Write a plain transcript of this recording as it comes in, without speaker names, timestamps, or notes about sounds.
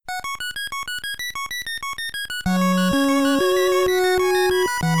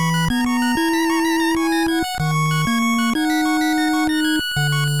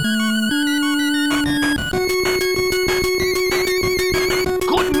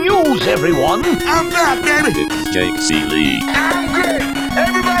News, everyone. I'm back, baby. It's Jake Seeley. I'm great.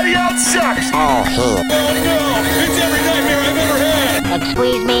 Everybody else sucks. Oh, no. It's every nightmare I've ever had.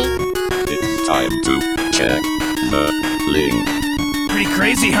 excuse me? It's time to check the link. Pretty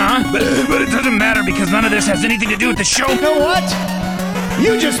crazy, huh? But it doesn't matter because none of this has anything to do with the show. You know what?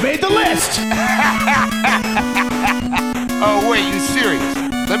 You just made the list. Oh, wait, you serious?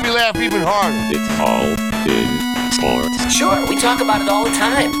 Let me laugh even harder. It's all in sports. Sure, we talk about it all the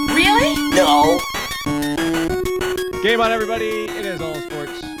time. Really? No. Game on, everybody. It is All in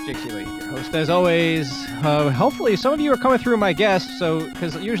Sports. Jake Seeley, your host, as always. Hopefully, some of you are coming through my guest,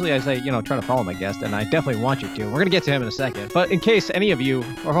 because usually I say, try to follow my guest, and I definitely want you to. We're going to get to him in a second. But in case any of you,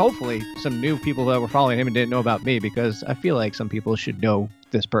 or hopefully some new people that were following him and didn't know about me, because I feel like some people should know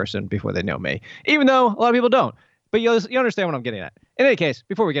this person before they know me, even though a lot of people don't. But you understand what I'm getting at. In any case,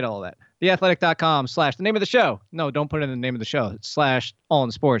 before we get all that, theathletic.com/ the name of the show. No, don't put in the name of the show. It's / All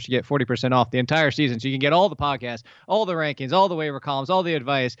in Sports. You get 40% off the entire season. So you can get all the podcasts, all the rankings, all the waiver columns, all the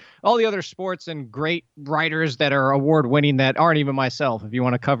advice, all the other sports and great writers that are award winning that aren't even myself. If you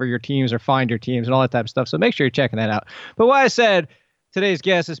want to cover your teams or find your teams and all that type of stuff. So make sure you're checking that out. But why I said today's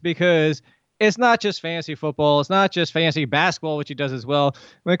guest is because it's not just fantasy football. It's not just fantasy basketball, which he does as well.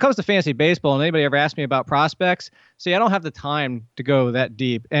 When it comes to fantasy baseball, and anybody ever asked me about prospects, see, I don't have the time to go that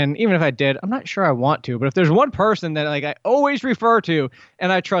deep. And even if I did, I'm not sure I want to. But if there's one person that I always refer to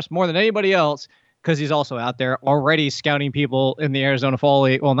and I trust more than anybody else, because he's also out there already scouting people in the Arizona Fall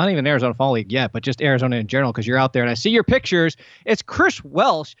League. Well, not even Arizona Fall League yet, but just Arizona in general, because you're out there. And I see your pictures. It's Chris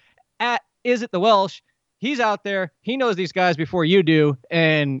Welsh at Is It the Welsh? He's out there. He knows these guys before you do,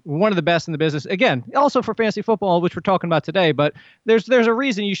 and one of the best in the business. Again, also for fantasy football, which we're talking about today, but there's a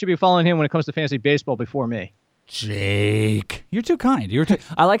reason you should be following him when it comes to fantasy baseball before me. Jake, you're too kind.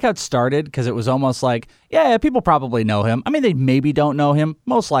 I like how it started because it was almost like, yeah, people probably know him. I mean, they maybe don't know him.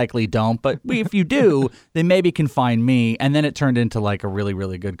 Most likely don't, but if you do, they maybe can find me. And then it turned into like a really,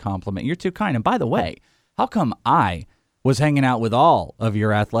 really good compliment. You're too kind. And by the way, how come I was hanging out with all of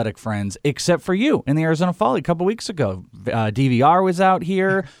your athletic friends except for you in the Arizona Fall League a couple weeks ago? DVR was out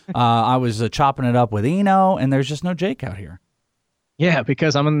here. I was chopping it up with Eno, and there's just no Jake out here. Yeah,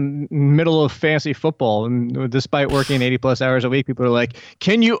 because I'm in the middle of fantasy football, and despite working 80-plus hours a week, people are like,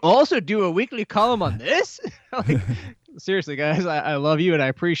 can you also do a weekly column on this? Seriously, guys, I love you, and I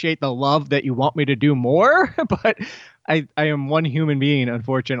appreciate the love that you want me to do more, but I am one human being,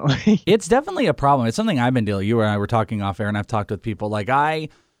 unfortunately. It's definitely a problem. It's something I've been dealing with. You and I were talking off air, and I've talked with people. Like, I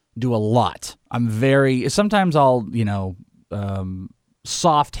do a lot. Sometimes I'll,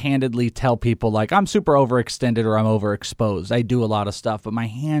 soft-handedly tell people, like, I'm super overextended or I'm overexposed. I do a lot of stuff, but my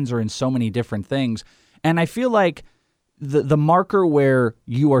hands are in so many different things. And I feel like the marker where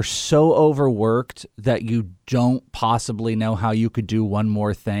you are so overworked that you don't possibly know how you could do one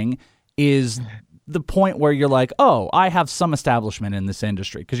more thing is the point where you're like, oh, I have some establishment in this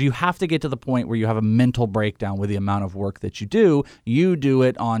industry, because you have to get to the point where you have a mental breakdown with the amount of work that you do. You do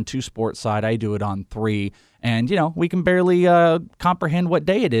it on 2 sports side. I do it on 3. And, we can barely comprehend what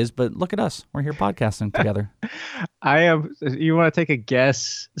day it is, but look at us. We're here podcasting together. You want to take a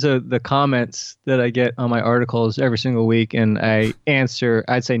guess? So the comments that I get on my articles every single week, and I answer,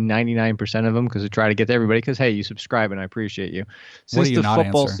 I'd say 99% of them, because I try to get to everybody, because, hey, you subscribe and I appreciate you. What do you not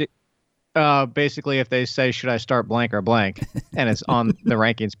answer? Basically, if they say, should I start blank or blank? And it's on the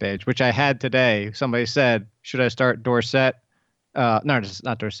rankings page, which I had today. Somebody said, should I start Dorsett? No, it's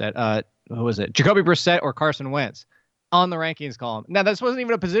not Dorsett. Who was it? Jacoby Brissett or Carson Wentz on the rankings column. Now, this wasn't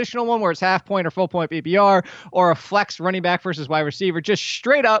even a positional one where it's half point or full point PPR or a flex running back versus wide receiver. Just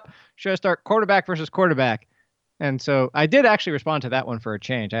straight up, should I start quarterback versus quarterback? And so I did actually respond to that one for a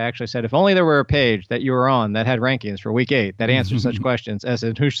change. I actually said, if only there were a page that you were on that had rankings for week 8 that answered such questions as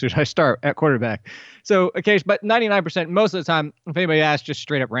in, who should I start at quarterback? So, but 99%, most of the time, if anybody asks just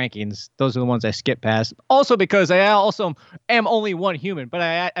straight up rankings, those are the ones I skip past. Also because I also am only one human, but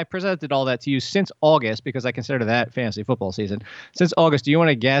I presented all that to you since August because I consider that fantasy football season. Since August, do you want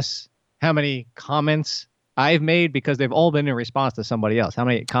to guess how many comments I've made? Because they've all been in response to somebody else. How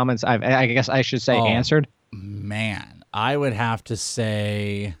many comments I guess I should say answered? Man, I would have to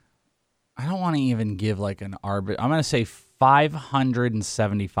say, I don't want to even give like an arbit. I'm going to say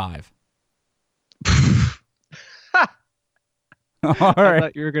 575. All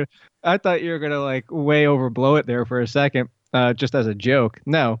right. I thought you were gonna like way overblow it there for a second, just as a joke.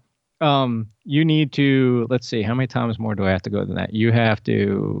 No, you need to. Let's see, how many times more do I have to go than that? You have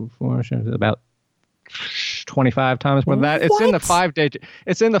to about 25 times more than that. It's in the 5 digits.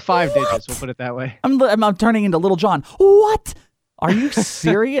 It's in the 5 digits. We'll put it that way. I'm turning into Little John. What? Are you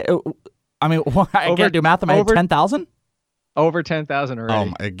serious? I mean, I can't do math. Am I at 10,000? Over 10,000 Oh,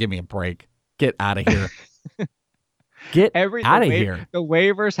 already. give me a break. Get out of here. Get The out of here. The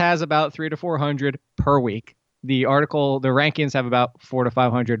waivers has about 300 to 400 per week. The rankings have about 400 to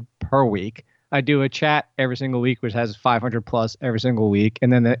 500 per week. I do a chat every single week, which has 500 plus every single week.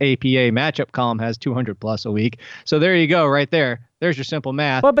 And then the APA matchup column has 200 plus a week. So there you go, right there. There's your simple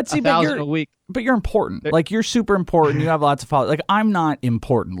math. But see, 1,000 a week. But you're important. Like, you're super important. You have lots of followers. Like, I'm not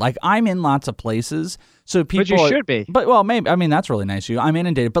important. Like, I'm in lots of places. So people. But you should be. But, well, maybe. I mean, that's really nice of you. I'm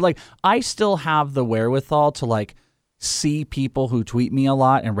inundated. But, like, I still have the wherewithal to, like, see people who tweet me a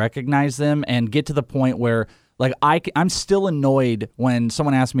lot and recognize them and get to the point where, like, I'm still annoyed when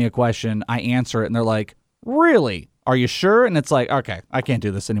someone asks me a question, I answer it, and they're like, really? Are you sure? And it's like, okay, I can't do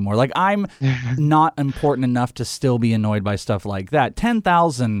this anymore. Like, I'm not important enough to still be annoyed by stuff like that.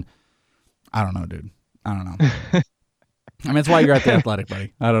 10,000, I don't know, dude. I don't know. I mean, it's why you're at the Athletic,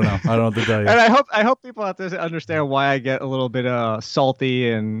 buddy. I don't know. I don't know what to tell you. And I hope people out there understand why I get a little bit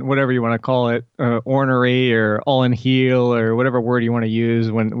salty and whatever you want to call it, ornery or all in heel or whatever word you want to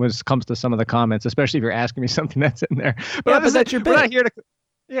use when it comes to some of the comments, especially if you're asking me something that's in there. But that's your bit. We're not here to.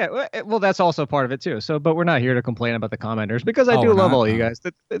 Yeah, well, that's also part of it too. So, but we're not here to complain about the commenters because I do love all you guys.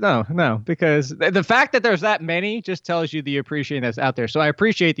 No, because the fact that there's that many just tells you the appreciation that's out there. So I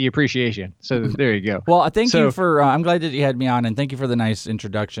appreciate the appreciation. So there you go. Well, thank you for. I'm glad that you had me on, and thank you for the nice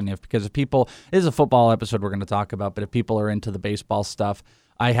introduction. Because if people, this is a football episode we're going to talk about, but if people are into the baseball stuff,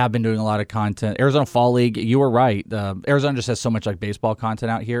 I have been doing a lot of content. Arizona Fall League, you were right. Arizona just has so much like baseball content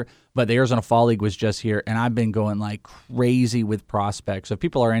out here, but the Arizona Fall League was just here, and I've been going like crazy with prospects. So if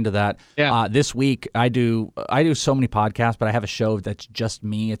people are into that, this week I do so many podcasts, but I have a show that's just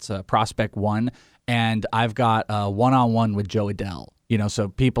me. It's a Prospect One, and I've got a one-on-one with Joe Adell. You know, so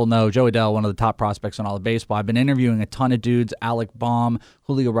people know Joe Adell, one of the top prospects in all of baseball. I've been interviewing a ton of dudes, Alec Baum,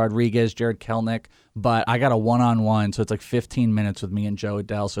 Julio Rodriguez, Jared Kelnick, but I got a one-on-one, so it's like 15 minutes with me and Joe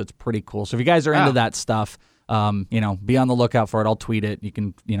Adell, so it's pretty cool. So if you guys are into that stuff, be on the lookout for it. I'll tweet it. You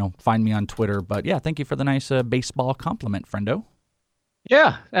can, find me on Twitter. But yeah, thank you for the nice baseball compliment, friendo.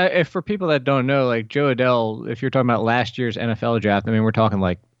 Yeah, if for people that don't know, like Joe Adell, if you're talking about last year's NFL draft, I mean, we're talking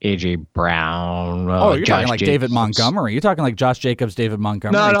like A.J. Brown. You're Josh talking like Jacobs. David Montgomery. You're talking like Josh Jacobs, David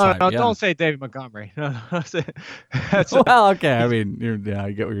Montgomery. No, type. Yeah. don't say David Montgomery. No, well, okay. I mean,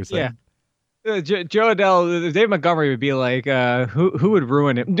 I get what you're saying. Yeah. Joe Adell, David Montgomery would be like, who would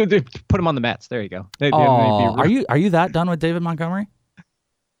ruin him? Put him on the Mets. There you go. Are you that done with David Montgomery?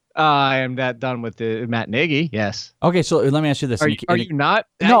 I am that done with Matt Nagy. Yes. Okay, so let me ask you this: Are you not?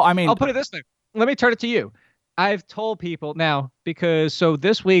 No, I mean, I'll put it this way. Let me turn it to you. I've told people now because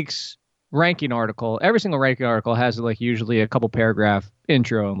this week's ranking article, every single ranking article has like usually a couple paragraph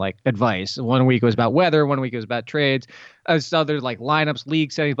intro and like advice. One week was about weather, one week was about trades, other like lineups,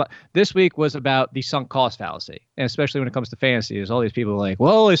 league settings. But this week was about the sunk cost fallacy, and especially when it comes to fantasy, there's all these people like,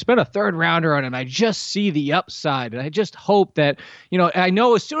 well, I spent a third rounder on him. I just see the upside, and I just hope that I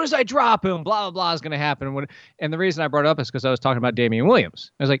know as soon as I drop him, blah blah blah is going to happen. And the reason I brought it up is because I was talking about Damian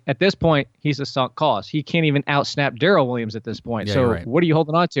Williams. I was like, at this point, he's a sunk cost. He can't even outsnap Darrell Williams at this point. Yeah, so right. What are you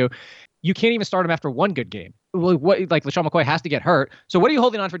holding on to? You can't even start him after one good game. Like LeSean McCoy has to get hurt. So what are you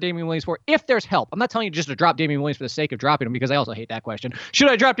holding on for Damian Williams for if there's help? I'm not telling you just to drop Damian Williams for the sake of dropping him because I also hate that question. Should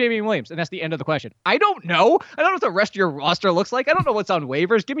I drop Damian Williams? And that's the end of the question. I don't know. I don't know what the rest of your roster looks like. I don't know what's on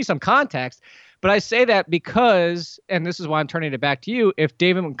waivers. Give me some context. But I say that because, and this is why I'm turning it back to you, if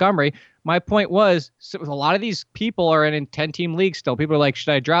David Montgomery, my point was, so a lot of these people are in 10-team leagues still. People are like,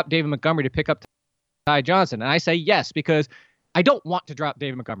 should I drop David Montgomery to pick up Ty Johnson? And I say yes, because I don't want to drop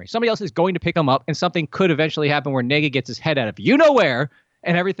David Montgomery. Somebody else is going to pick him up, and something could eventually happen where Nagy gets his head out of where,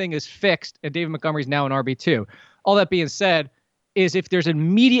 and everything is fixed, and David Montgomery's now an RB2. All that being said, is if there's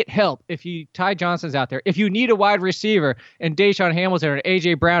immediate help, if Ty Johnson's out there, if you need a wide receiver, and Deshaun Hamilton or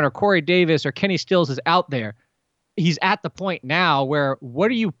A.J. Brown or Corey Davis or Kenny Stills is out there, he's at the point now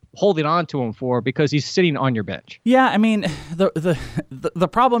what are you holding on to him for because he's sitting on your bench? Yeah, I mean, the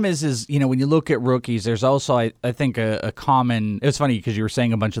problem is when you look at rookies, there's also, I think, a common, it's funny because you were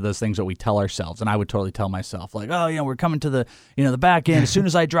saying a bunch of those things that we tell ourselves, and I would totally tell myself, like, oh, we're coming to the, the back end. As soon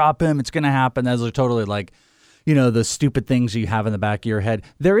as I drop him, it's going to happen. Those are totally like, the stupid things you have in the back of your head.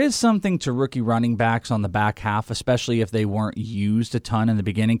 There is something to rookie running backs on the back half, especially if they weren't used a ton in the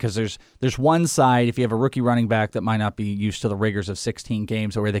beginning, because there's one side, if you have a rookie running back that might not be used to the rigors of 16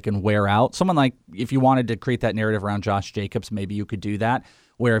 games or where they can wear out. Someone like, if you wanted to create that narrative around Josh Jacobs, maybe you could do that,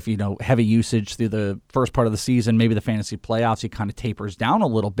 where if heavy usage through the first part of the season, maybe the fantasy playoffs, he kind of tapers down a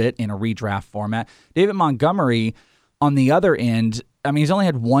little bit in a redraft format. David Montgomery, on the other end, I mean, he's only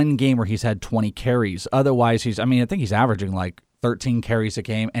had one game where he's had 20 carries. Otherwise, I think he's averaging like 13 carries a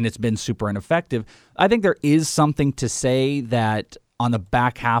game, and it's been super ineffective. I think there is something to say that on the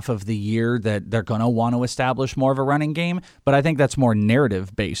back half of the year that they're going to want to establish more of a running game, but I think that's more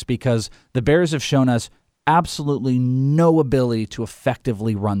narrative-based because the Bears have shown us absolutely no ability to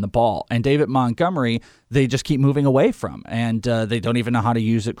effectively run the ball. And David Montgomery, they just keep moving away from, and they don't even know how to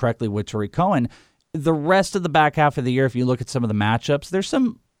use it correctly with Tariq Cohen. The rest of the back half of the year, if you look at some of the matchups, there's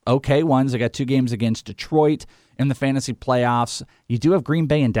some okay ones. They got 2 games against Detroit in the fantasy playoffs. You do have Green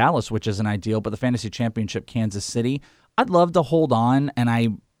Bay and Dallas, which isn't ideal, but the fantasy championship, Kansas City. I'd love to hold on, and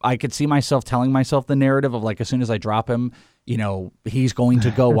I could see myself telling myself the narrative of like as soon as I drop him, he's going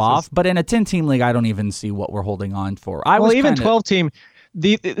to go off. But in a 10-team league, I don't even see what we're holding on for. Even 12-team.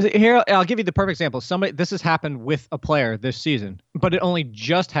 Here, I'll give you the perfect example. This has happened with a player this season, but it only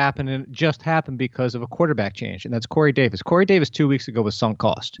just happened, and it just happened because of a quarterback change, and that's Corey Davis. Corey Davis 2 weeks ago was sunk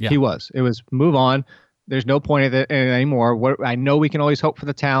cost. Yeah. He was. It was move on. There's no point in it anymore. I know we can always hope for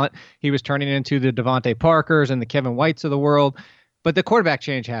the talent. He was turning into the Devontae Parkers and the Kevin Whites of the world, but the quarterback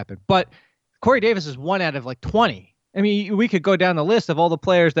change happened. But Corey Davis is 1 out of like 20. I mean, we could go down the list of all the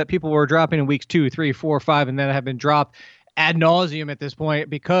players that people were dropping in weeks 2, 3, 4, 5, and then have been dropped ad nauseum at this point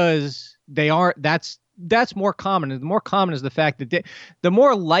because they are. That's more common. And the more common is the fact that the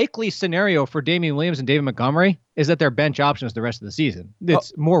more likely scenario for Damian Williams and David Montgomery is that they're bench options the rest of the season.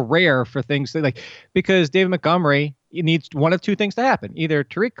 It's more rare for things because David Montgomery needs one of 2 things to happen. Either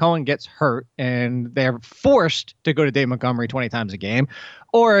Tariq Cohen gets hurt and they're forced to go to David Montgomery 20 times a game,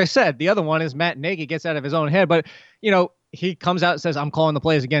 or I said the other one is Matt Nagy gets out of his own head. But he comes out and says, I'm calling the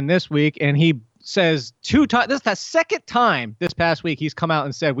plays again this week, and he says 2 times. This is the second time this past week he's come out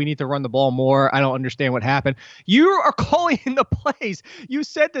and said we need to run the ball more. I don't understand what happened. You are calling the plays. You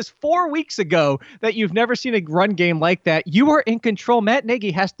said this 4 weeks ago that you've never seen a run game like that. You are in control. Matt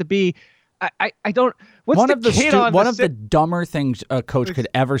Nagy has to be. I don't. What's one the of the kid on one of the dumber things a coach could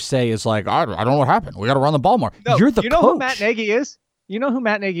ever say is like, I don't know what happened. We got to run the ball more. No, you're the coach. You know who Matt Nagy is? You know who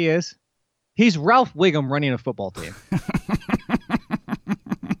Matt Nagy is? He's Ralph Wiggum running a football team.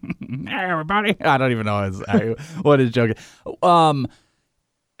 Hey, everybody. I don't even know what his joke is.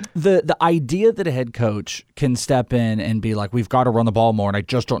 The idea that a head coach can step in and be like, we've got to run the ball more, and I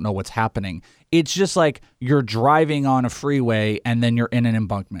just don't know what's happening. It's just like you're driving on a freeway, and then you're in an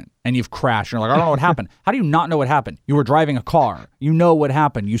embankment, and you've crashed. And you're like, I don't know what happened. How do you not know what happened? You were driving a car. You know what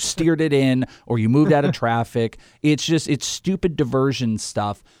happened. You steered it in, or you moved out of traffic. It's stupid diversion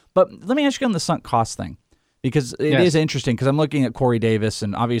stuff. But let me ask you on the sunk cost thing, because it is interesting, because I'm looking at Corey Davis,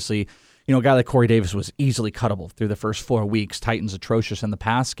 and obviously, a guy like Corey Davis was easily cuttable through the first 4 weeks. Titans atrocious in the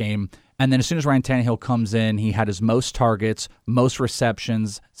pass game. And then as soon as Ryan Tannehill comes in, he had his most targets, most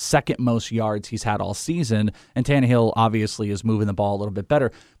receptions, second most yards he's had all season. And Tannehill obviously is moving the ball a little bit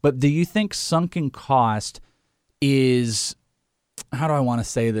better. But do you think sunken cost is, how do I want to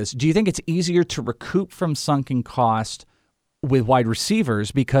say this? Do you think it's easier to recoup from sunken cost with wide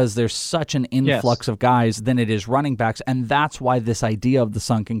receivers because there's such an influx of guys than it is running backs? And that's why this idea of the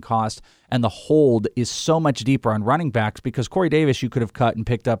sunken cost and the hold is so much deeper on running backs, because Corey Davis, you could have cut and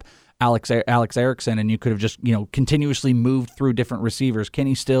picked up Alex Erickson, and you could have just, continuously moved through different receivers,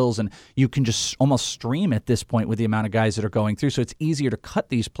 Kenny Stills, and you can just almost stream at this point with the amount of guys that are going through. So it's easier to cut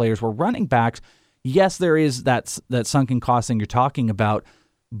these players, where running backs, yes, there is that sunken cost thing you're talking about,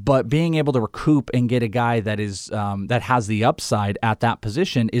 but being able to recoup and get a guy that is that has the upside at that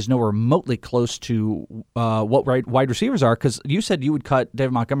position is nowhere remotely close to what wide receivers are. Because you said you would cut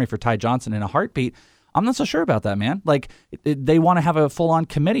David Montgomery for Ty Johnson in a heartbeat. I'm not so sure about that, man. Like, they want to have a full-on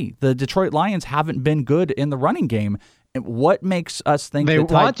committee. The Detroit Lions haven't been good in the running game. What makes us think they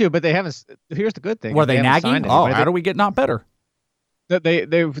want to, but they haven't? Here's the good thing: were they nagging? How do we get not better?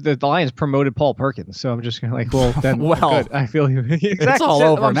 The Lions promoted Paul Perkins, so I'm just like, well, then good. I feel exactly. It's all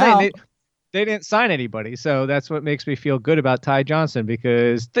over now. They didn't sign anybody, so that's what makes me feel good about Ty Johnson,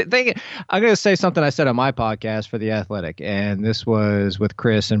 because I'm going to say something I said on my podcast for The Athletic, and this was with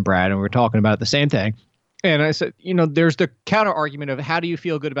Chris and Brad, and we were talking about the same thing. And I said, there's the counter argument of how do you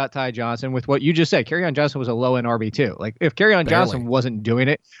feel good about Ty Johnson with what you just said. Kerryon Johnson was a low-end RB2. Like, if Kerryon Johnson wasn't doing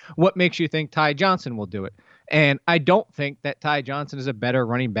it, what makes you think Ty Johnson will do it? And I don't think that Ty Johnson is a better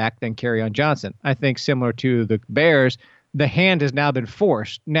running back than Kerryon Johnson. I think, similar to the Bears, the hand has now been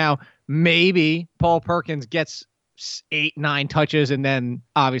forced. Now, maybe Paul Perkins gets 8-9 touches, and then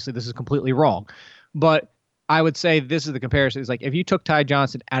obviously this is completely wrong. But I would say this is the comparison. It's like, if you took Ty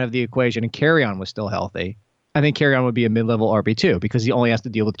Johnson out of the equation and Kerryon was still healthy, I think Kerryon would be a mid-level RB2, because he only has to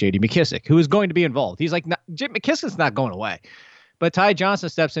deal with J.D. McKissick, who is going to be involved. He's like, McKissick's not going away. But Ty Johnson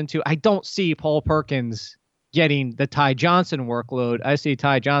steps into, I don't see Paul Perkins getting the Ty Johnson workload. I see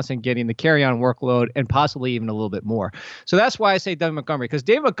Ty Johnson getting the carry-on workload and possibly even a little bit more. So that's why I say David Montgomery, because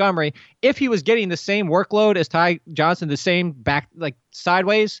David Montgomery, if he was getting the same workload as Ty Johnson, the same back, like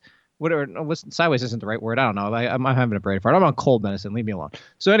sideways, whatever, sideways isn't the right word. I don't know. I'm having a brain fart. I'm on cold medicine. Leave me alone.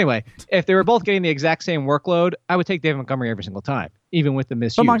 So anyway, if they were both getting the exact same workload, I would take David Montgomery every single time, even with the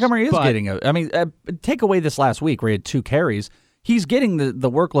misuse. But Montgomery is getting take away this last week where he had 2 carries. He's getting the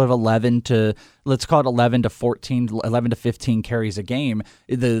workload of 11 to, let's call it 11 to 14, 11 to 15 carries a game.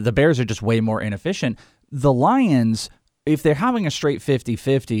 The Bears are just way more inefficient. The Lions, if they're having a straight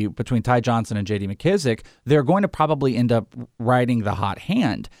 50-50 between Ty Johnson and J.D. McKissic, they're going to probably end up riding the hot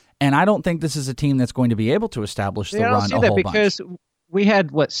hand. And I don't think this is a team that's going to be able to establish the run a whole because bunch. We had,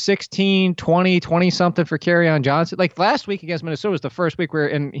 16, 20-something for Kerryon Johnson. Like last week against Minnesota was the first week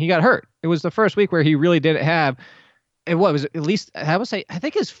and he got hurt. It was the first week where he really didn't have. And what was it, at least I would say, I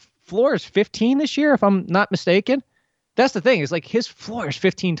think his floor is 15 this year, if I'm not mistaken. That's the thing, is like his floor is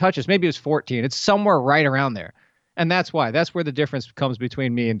 15 touches. Maybe it was 14. It's somewhere right around there. And that's where the difference comes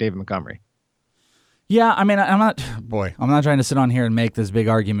between me and David Montgomery. Yeah, I mean, I'm not trying to sit on here and make this big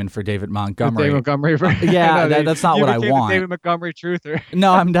argument for David Montgomery. David Montgomery. That's not what I want. David Montgomery truther.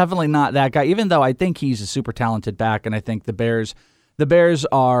 No, I'm definitely not that guy, even though I think he's a super talented back, and I think the Bears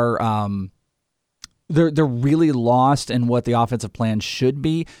are they're really lost in what the offensive plan should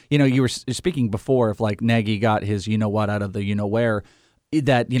be. You know, you were speaking before if like Nagy got his you-know-what out of the you-know-where,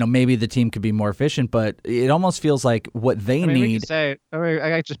 that, maybe the team could be more efficient, but it almost feels like what they need.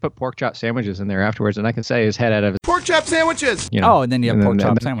 I just put pork chop sandwiches in there afterwards, and I can say his head out of his Pork chop sandwiches. And then you have pork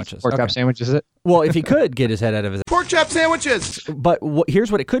chop sandwiches. Pork chop sandwiches, is it? Well, if he could get his head out of his Pork chop sandwiches. But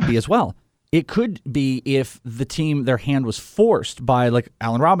here's what it could be as well. It could be if the team, their hand was forced by like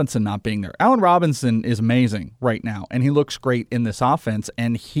Allen Robinson not being there. Allen Robinson is amazing right now, and he looks great in this offense,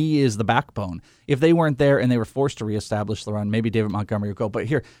 and he is the backbone. If they weren't there and they were forced to reestablish the run, maybe David Montgomery would go. But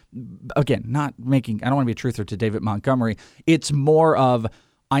here, again, I don't want to be a truther to David Montgomery. It's more of,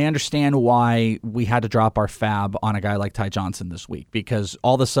 I understand why we had to drop our fab on a guy like Ty Johnson this week, because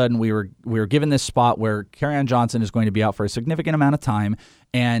all of a sudden we were given this spot where Kerryon Johnson is going to be out for a significant amount of time,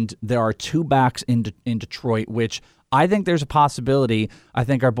 and there are 2 backs in Detroit, which I think there's a possibility. I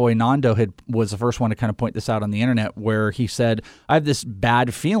think our boy Nando was the first one to kind of point this out on the internet, where he said, I have this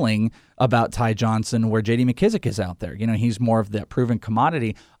bad feeling about Ty Johnson where J.D. McKissic is out there. He's more of that proven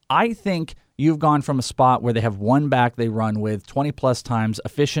commodity. I think you've gone from a spot where they have 1 back they run with 20-plus times,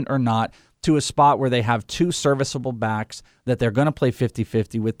 efficient or not, to a spot where they have 2 serviceable backs that they're going to play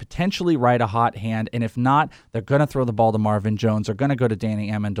 50-50 with, potentially ride a hot hand, and if not, they're going to throw the ball to Marvin Jones. They're going to go to Danny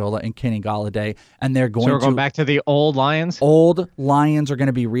Amendola and Kenny Golladay, and they're going to... So we're going back to the old Lions? Old Lions are going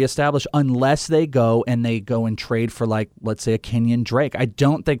to be reestablished unless they go and trade for, like, let's say, a Kenyon Drake. I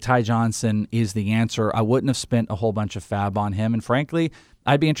don't think Ty Johnson is the answer. I wouldn't have spent a whole bunch of fab on him, and frankly,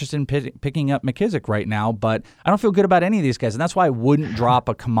 I'd be interested in picking up McKissic right now, but I don't feel good about any of these guys, and that's why I wouldn't drop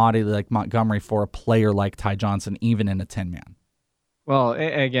a commodity like Montgomery for a player like Ty Johnson, even in a 10-man. Well,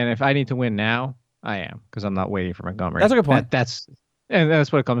 again, if I need to win now, I am, because I'm not waiting for Montgomery. That's a good point. That's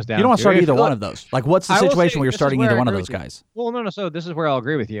what it comes down to. You don't want to start either one of those. Like, what's the situation where you're starting either one of those guys? Well, no. So this is where I'll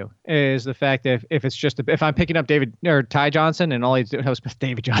agree with you, is the fact that if I'm picking up Ty Johnson and all he's doing,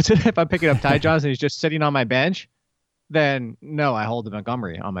 David Johnson, if I'm picking up Ty Johnson, he's just sitting on my bench, then no, I hold the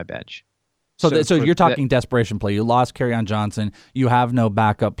Montgomery on my bench. So you're talking desperation play. You lost Kerryon Johnson. You have no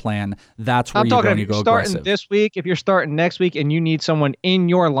backup plan. That's where you're going to go aggressive. Starting this week, if you're starting next week and you need someone in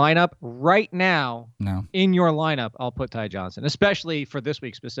your lineup right now, in your lineup, I'll put Ty Johnson, especially for this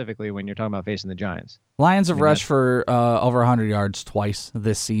week specifically when you're talking about facing the Giants. Lions have rushed for over 100 yards twice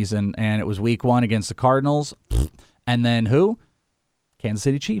this season, and it was week 1 against the Cardinals. And then who? Kansas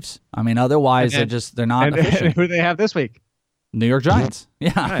City Chiefs. I mean, otherwise they're not efficient. Who do they have this week? New York Giants.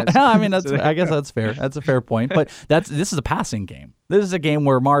 Yeah. I mean, I guess that's fair. That's a fair point. But this is a passing game. This is a game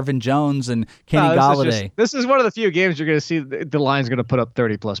where Marvin Jones and Kenny Golladay. This is one of the few games you're going to see the Lions going to put up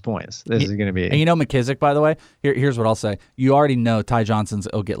 30-plus points. This is going to be. And McKissic, by the way, here's what I'll say. You already know Ty Johnson's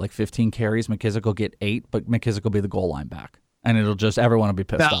will get like 15 carries. McKissic will get 8, but McKissic will be the goal line back. And everyone will be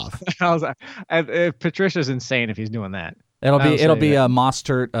pissed off. Patricia's insane if he's doing that. It'll be a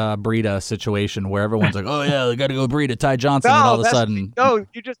Mostert Breida situation where everyone's like, oh yeah, we got to go Breida, Ty Johnson, and all of a sudden,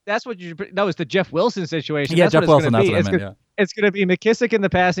 it's the Jeff Wilson situation. Yeah, that's Jeff Wilson. That's what I meant. Yeah. It's going to be McKissic in the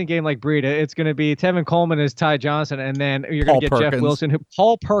passing game like Breida. It's going to be Tevin Coleman as Ty Johnson, and then you're going to get Jeff Wilson.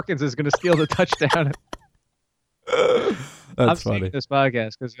 Paul Perkins is going to steal the touchdown. That's funny. This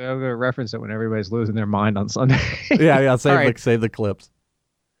podcast because I'm going to reference it when everybody's losing their mind on Sunday. yeah. Save the clips.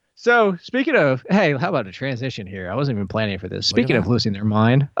 So, speaking of, hey, how about a transition here? I wasn't even planning for this. Speaking of losing their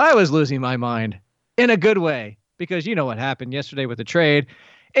mind, I was losing my mind. in a good way, because you know what happened yesterday with the trade.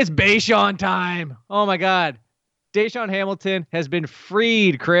 It's Bayshawn time. Oh my God. Deshaun Hamilton has been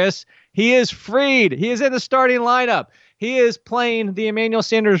freed, Chris. He is freed. He is in the starting lineup. He is playing the Emmanuel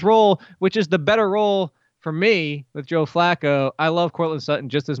Sanders role, which is the better role for me with Joe Flacco. I love Courtland Sutton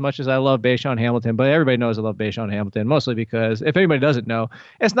just as much as I love Bayshawn Hamilton, but everybody knows I love Bayshawn Hamilton, mostly because if anybody doesn't know,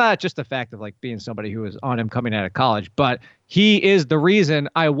 it's not just the fact of like being somebody who was on him coming out of college, but he is the reason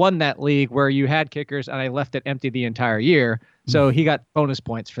I won that league where you had kickers and I left it empty the entire year. So he got bonus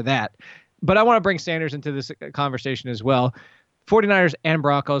points for that. But I want to bring Sanders into this conversation as well. 49ers and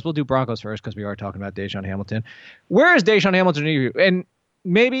Broncos. We'll do Broncos first because we are talking about Deshaun Hamilton. Where is Deshaun Hamilton to you? And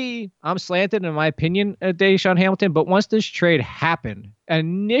maybe I'm slanted in my opinion at Deshaun Hamilton, but once this trade happened,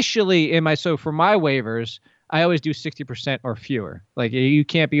 initially for my waivers, I always do 60% or fewer. Like you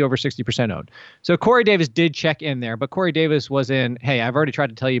can't be over 60% owned. So Corey Davis did check in there, but Corey Davis was in, hey, I've already tried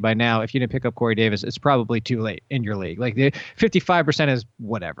to tell you by now, if you didn't pick up Corey Davis, it's probably too late in your league. Like the 55% is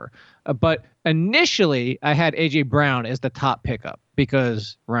whatever. But initially I had AJ Brown as the top pickup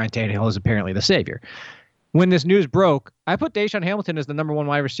because Ryan Tannehill is apparently the savior. When this news broke, I put Deshaun Hamilton as the number one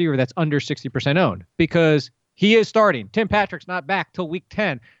wide receiver that's under 60% owned because he is starting. Tim Patrick's not back till week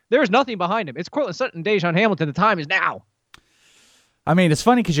 10. There's nothing behind him. It's Courtland Sutton, Deshaun Hamilton. The time is now. I mean, it's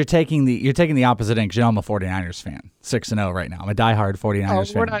funny because you're taking the opposite end because I'm a 49ers fan, 6-0 right now. I'm a diehard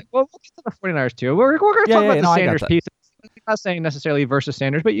 49ers fan. We'll get to the 49ers too. We're going to talk about the Sanders piece. I'm not saying necessarily versus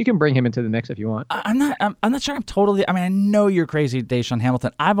Sanders, but you can bring him into the mix if you want. I'm not sure I'm totally. I mean, I know you're crazy, Deshaun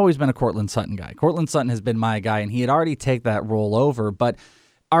Hamilton. I've always been a Courtland Sutton guy. Courtland Sutton has been my guy, and he had already taken that role over, but.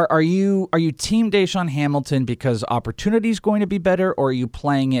 Are you team Deshaun Hamilton because opportunity is going to be better, or are you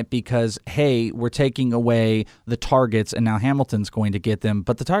playing it because, hey, we're taking away the targets and now Hamilton's going to get them,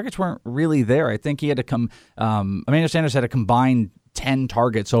 but the targets weren't really there. I think he had to come. Emmanuel Sanders had a combined 10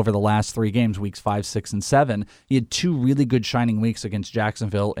 targets over the last 3 games, weeks 5, 6, and 7. He had 2 really good shining weeks against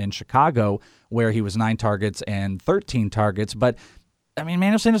Jacksonville and Chicago, where he was 9 targets and 13 targets, but. I mean,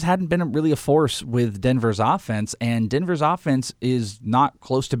 Emmanuel Sanders hadn't been really a force with Denver's offense, and Denver's offense is not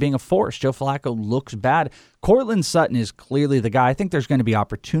close to being a force. Joe Flacco looks bad. Courtland Sutton is clearly the guy. I think there's going to be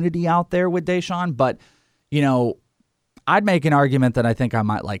opportunity out there with Deshaun, but, I'd make an argument that I think I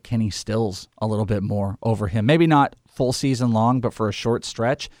might like Kenny Stills a little bit more over him. Maybe not full season long, but for a short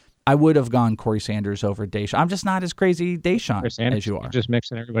stretch. I would have gone Corey Sanders over Deshaun. I'm just not as crazy Deshaun as you are. You're just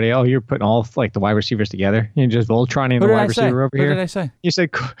mixing everybody. Oh, you're putting all like the wide receivers together. You're just Voltroning the wide receiver over here. What did I say?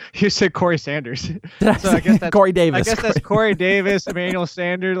 You said Corey Sanders. Did I say? I guess that's Corey Davis. I guess that's Corey Davis, Emmanuel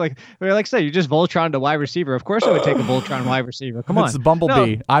Sanders. Like I said, you just Voltron to wide receiver. Of course, I would take a Voltron wide receiver. Come on, it's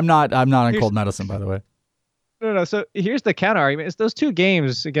Bumblebee. No. I'm not on cold medicine, by the way. No. So here's the counter argument. It's those 2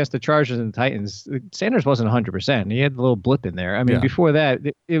 games against the Chargers and the Titans. Sanders wasn't 100%. He had a little blip in there. I mean, before that,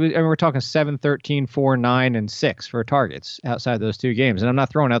 it was. I mean, we're talking 7, 13, 4, 9, and 6 for targets outside those 2 games. And I'm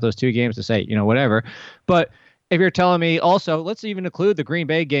not throwing out those 2 games to say, whatever. But if you're telling me also, let's even include the Green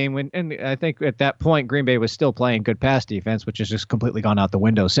Bay game and I think at that point, Green Bay was still playing good pass defense, which has just completely gone out the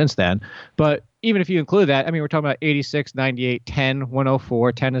window since then. But even if you include that, I mean, we're talking about 86, 98, 10,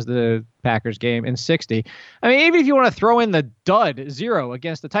 104, 10 is the Packers game, and 60. I mean, even if you want to throw in the dud 0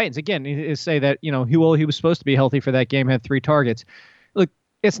 against the Titans, again, is say that, he was supposed to be healthy for that game, had 3 targets. Look,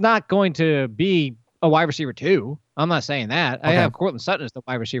 it's not going to be a wide receiver 2. I'm not saying that. Okay. I have Courtland Sutton as the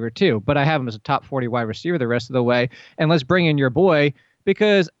wide receiver 2, but I have him as a top 40 wide receiver the rest of the way. And let's bring in your boy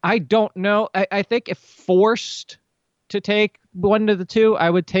because I don't know. I think if forced to take one of the 2,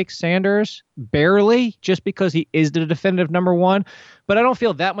 I would take Sanders barely just because he is the definitive number 1. But I don't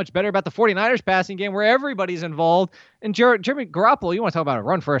feel that much better about the 49ers passing game where everybody's involved. And Jimmy Garoppolo, you want to talk about a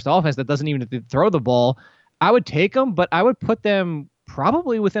run-first offense that doesn't even throw the ball. I would take them, but I would put them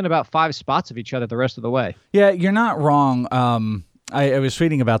probably within about 5 spots of each other the rest of the way. Yeah, you're not wrong. I was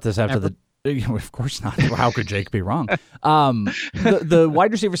tweeting about this after the Of course not. How could Jake be wrong? The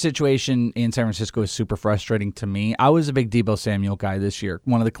wide receiver situation in San Francisco is super frustrating to me. I was a big Deebo Samuel guy this year,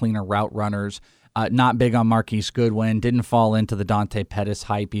 one of the cleaner route runners. Not big on Marquise Goodwin. Didn't fall into the Dante Pettis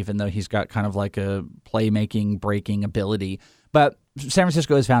hype, even though he's got kind of like a playmaking, breaking ability. But San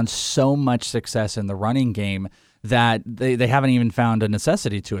Francisco has found so much success in the running game that they haven't even found a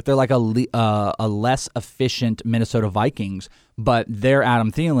necessity to it. They're like a less efficient Minnesota Vikings, but their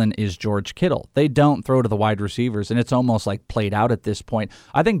Adam Thielen is George Kittle. They don't throw to the wide receivers, and it's almost like played out at this point.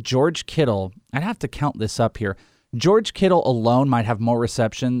 I think George Kittle, I'd have to count this up here, George Kittle alone might have more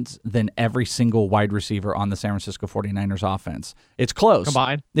receptions than every single wide receiver on the San Francisco 49ers offense. It's close.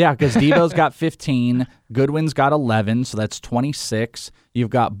 Combined? Yeah, because Debo's got 15, Goodwin's got 11, so that's 26. You've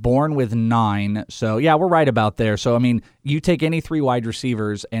got Bourne with 9. So, yeah, we're right about there. So, I mean, you take any 3 wide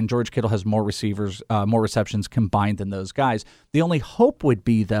receivers, and George Kittle has more receptions combined than those guys. The only hope would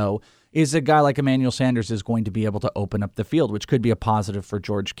be, though, is a guy like Emmanuel Sanders is going to be able to open up the field, which could be a positive for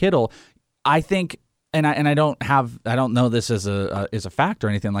George Kittle. I think, and I don't know this as a fact or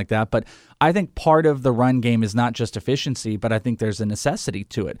anything like that, but I think part of the run game is not just efficiency, but I think there's a necessity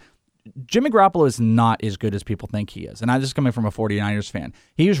to it. Jimmy Garoppolo is not as good as people think he is, and I'm just coming from a 49ers fan.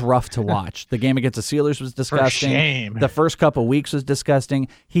 He was rough to watch. The game against the Steelers was disgusting. For shame. The first couple weeks was disgusting.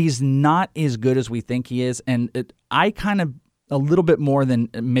 He's not as good as we think he is, and I kind of a little bit more than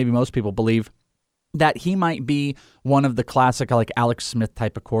maybe most people believe that he might be one of the classic like Alex Smith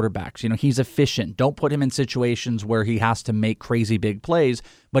type of quarterbacks. You know, he's efficient. Don't put him in situations where he has to make crazy big plays,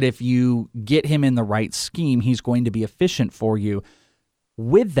 but if you get him in the right scheme, he's going to be efficient for you.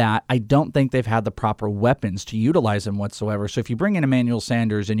 With that, I don't think they've had the proper weapons to utilize him whatsoever. So if you bring in Emmanuel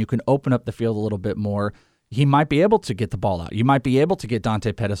Sanders and you can open up the field a little bit more, he might be able to get the ball out. You might be able to get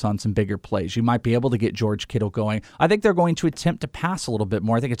Dante Pettis on some bigger plays. You might be able to get George Kittle going. I think they're going to attempt to pass a little bit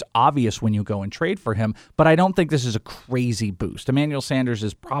more. I think it's obvious when you go and trade for him, but I don't think this is a crazy boost. Emmanuel Sanders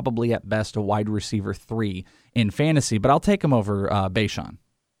is probably at best a wide receiver 3 in fantasy, but I'll take him over Bayshon.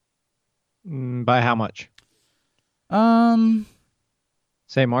 By how much?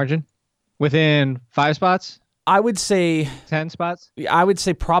 Same margin? Within 5 spots? I would say 10 spots. I would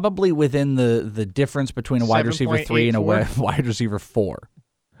say probably within the difference between a wide receiver 3 and a wide receiver 4.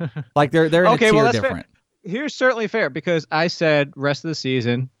 Like they're in okay, a tier well, different. Fair. Here's certainly fair because I said rest of the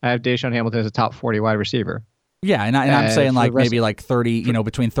season I have Deshaun Hamilton as a top 40 wide receiver. Yeah, and I'm saying like maybe of, like 30, you know,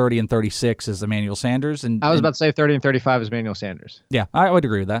 between 30 and 36 is Emmanuel Sanders, and I was about to say 30 and 35 is Emmanuel Sanders. Yeah, I would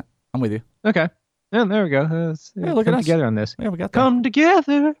agree with that. I'm with you. Okay. Yeah, there we go. Look at us together on this. Yeah, we got that. Come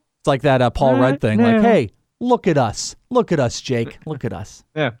together. It's like that Paul Rudd thing. Like, hey. Look at us, Jake. Look at us.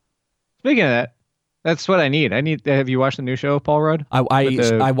 Yeah. Speaking of that, that's what I need. Have you watched the new show, Paul Rudd? I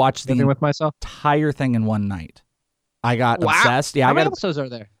watched the with myself entire thing in one night. I got obsessed. Yeah, How many episodes are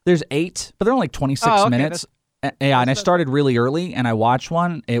there? There's 8, but they're only like 26 minutes. Yeah, and I started really early, and I watched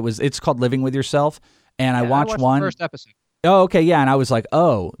one. It's called Living with Yourself, and I watched one. The first episode. Oh, okay, yeah, and I was like,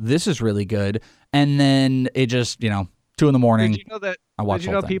 oh, this is really good. And then it just, 2 a.m. Did you know that? Did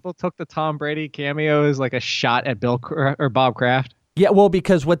you know people took the Tom Brady cameo as like a shot at Bob Kraft? Yeah, well,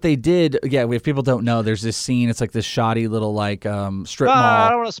 because what they did, if people don't know, there's this scene. It's like this shoddy little strip mall. I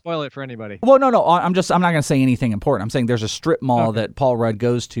don't want to spoil it for anybody. Well, no, I'm not going to say anything important. I'm saying there's a strip mall that Paul Rudd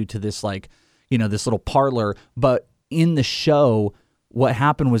goes to this this little parlor. But in the show, what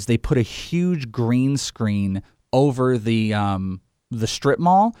happened was they put a huge green screen over the strip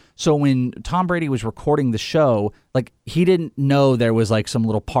mall. So when Tom Brady was recording the show, like he didn't know there was like some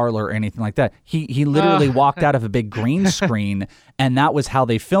little parlor or anything like that. He literally walked out of a big green screen, and that was how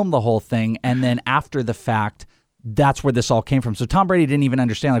they filmed the whole thing. And then after the fact, that's where this all came from. So Tom Brady didn't even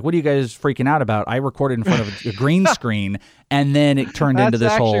understand, like, what are you guys freaking out about? I recorded in front of a green screen, and then it turned into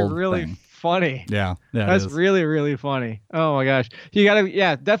this whole really thing. Funny. Yeah, that's really, really funny. Oh my gosh, you gotta,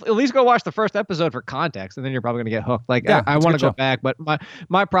 definitely at least go watch the first episode for context, and then you're probably gonna get hooked. Like, I want to go back, but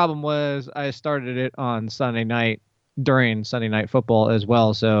my problem was I started it on Sunday night during Sunday Night Football as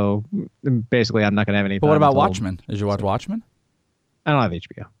well. So basically, I'm not gonna have any. But what about Watchmen? Did you watch Watchmen? I don't have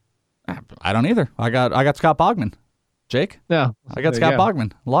HBO. I don't either. I got Scott Bogman. Jake? No. I got Scott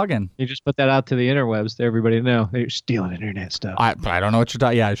Bogman. Log in. You just put that out to the interwebs to everybody to know. You're stealing internet stuff. I don't know what you're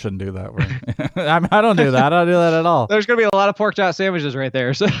talking. Yeah, I shouldn't do that. I don't do that. I don't do that at all. There's going to be a lot of pork chop sandwiches right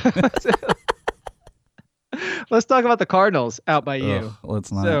there. So let's talk about the Cardinals out by you.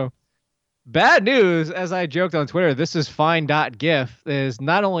 Let's not. So bad news, as I joked on Twitter, this is fine.gif, is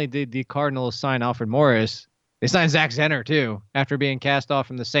not only did the Cardinals sign Alfred Morris, they signed Zach Zenner, too, after being cast off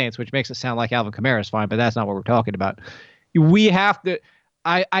from the Saints, which makes it sound like Alvin Kamara is fine, but that's not what we're talking about. We have to –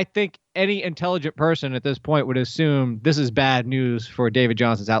 I think any intelligent person at this point would assume this is bad news for David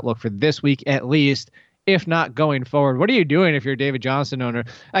Johnson's outlook for this week at least, if not going forward. What are you doing if you're a David Johnson owner?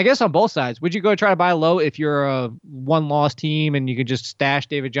 I guess on both sides. Would you go try to buy low if you're a one-loss team and you could just stash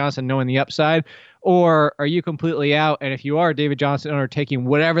David Johnson knowing the upside? Or are you completely out? And if you are a David Johnson owner, taking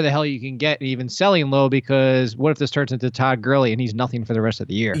whatever the hell you can get and even selling low, because what if this turns into Todd Gurley and he's nothing for the rest of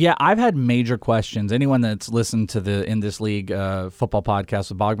the year? Yeah, I've had major questions. Anyone that's listened to the In This League football podcast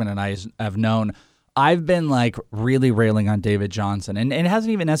with Bogman and I have known I've been like really railing on David Johnson, and it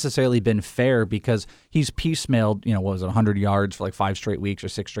hasn't even necessarily been fair because he's piecemealed, what was it, 100 yards for like 5 straight weeks or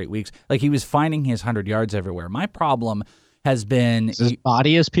 6 straight weeks. Like he was finding his 100 yards everywhere. My problem has been his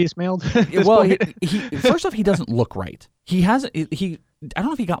body is piecemealed. Well, he first off, he doesn't look right. He hasn't. I don't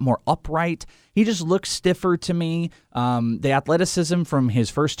know if he got more upright. He just looks stiffer to me. The athleticism from his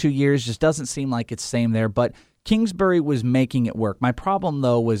first 2 years just doesn't seem like it's same there. But Kingsbury was making it work. My problem,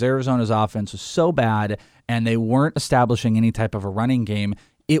 though, was Arizona's offense was so bad, and they weren't establishing any type of a running game.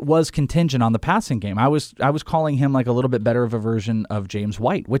 It was contingent on the passing game. I was calling him like a little bit better of a version of James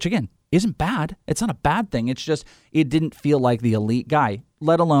White, which, again, isn't bad. It's not a bad thing. It's just it didn't feel like the elite guy,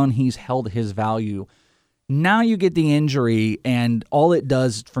 let alone he's held his value. Now you get the injury, and all it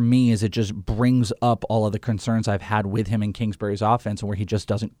does for me is it just brings up all of the concerns I've had with him in Kingsbury's offense and where he just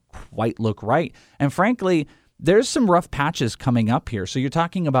doesn't quite look right. And frankly, there's some rough patches coming up here. So you're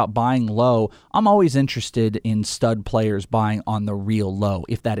talking about buying low. I'm always interested in stud players buying on the real low,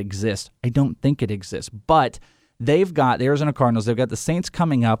 if that exists. I don't think it exists. But they've got the Arizona Cardinals. They've got the Saints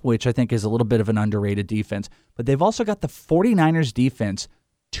coming up, which I think is a little bit of an underrated defense. But they've also got the 49ers defense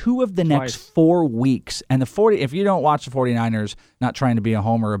 2 of the next 4 weeks. And if you don't watch the 49ers, not trying to be a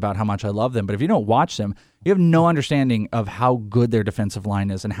homer about how much I love them, but if you don't watch them, you have no understanding of how good their defensive line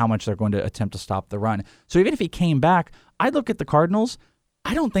is and how much they're going to attempt to stop the run. So even if he came back, I'd look at the Cardinals.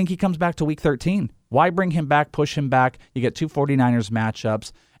 I don't think he comes back to week 13. Why bring him back, push him back? You get 2 49ers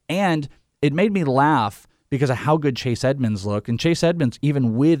matchups. And it made me laugh because of how good Chase Edmonds looked. And Chase Edmonds,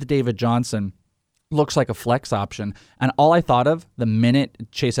 even with David Johnson, looks like a flex option. And all I thought of the minute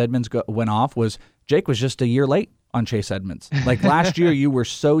Chase Edmonds went off was Jake was just a year late on Chase Edmonds. Like last year, you were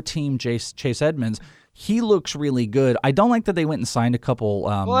so team Chase Edmonds. He looks really good. I don't like that they went and signed a couple.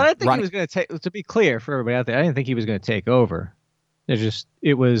 Well, I didn't think he was going to take. To be clear for everybody out there, I didn't think he was going to take over.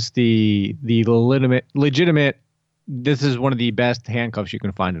 It was the legitimate. This is one of the best handcuffs you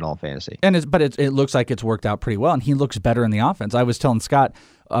can find in all fantasy. And it looks like it's worked out pretty well, and he looks better in the offense. I was telling Scott,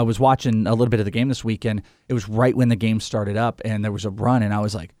 I was watching a little bit of the game this weekend. It was right when the game started up, and there was a run, and I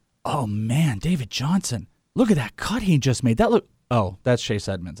was like, "Oh man, David Johnson! Look at that cut he just made. That's Chase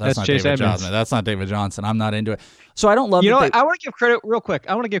Edmonds. That's not Chase David Edmonds. Johnson. That's not David Johnson. I'm not into it. So I don't love. I want to give credit real quick.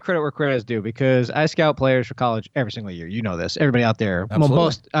 I want to give credit where credit is due because I scout players for college every single year. You know this. Everybody out there.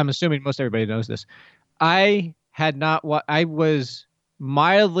 I'm assuming most everybody knows this. I was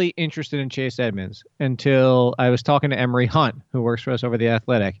mildly interested in Chase Edmonds until I was talking to Emery Hunt, who works for us over The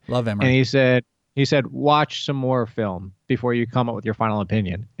Athletic. Love Emery. And he said, watch some more film before you come up with your final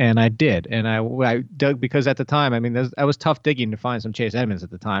opinion. And I did. And I dug because at the time, I was tough digging to find some Chase Edmonds at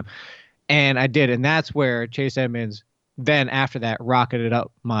the time. And I did. And that's where Chase Edmonds then after that rocketed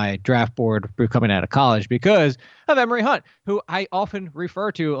up my draft board coming out of college because of Emery Hunt, who I often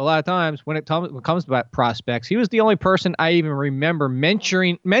refer to a lot of times when it comes about prospects. He was the only person I even remember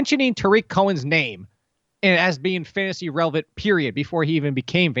mentioning Tariq Cohen's name and as being fantasy relevant, period, before he even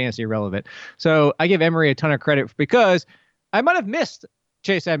became fantasy relevant. So I give Emery a ton of credit because I might have missed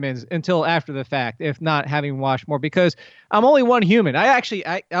Chase Edmonds until after the fact, if not having watched more, because I'm only one human. I'll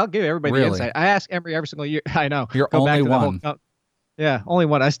give everybody the insight. I ask Emery every single year. I know. You're only one. Yeah, only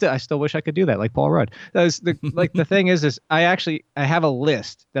one. I still wish I could do that, like Paul Rudd. The thing is I have a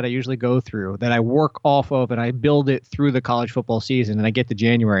list that I usually go through that I work off of, and I build it through the college football season, and I get to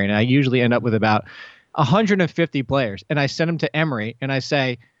January, and I usually end up with about 150 players, and I send them to Emery, and I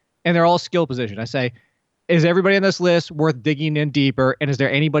say, and they're all skill position. I say, is everybody on this list worth digging in deeper? And is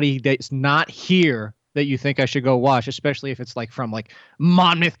there anybody that's not here that you think I should go watch, especially if it's like from like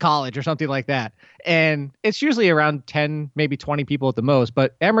Monmouth College or something like that? And it's usually around 10, maybe 20 people at the most.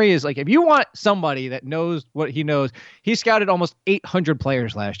 But Emery is like, if you want somebody that knows what he knows, he scouted almost 800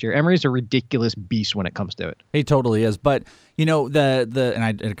 players last year. Emery's a ridiculous beast when it comes to it. He totally is. But and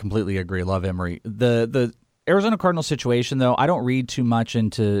I completely agree. Love Emery. The Arizona Cardinals situation, though, I don't read too much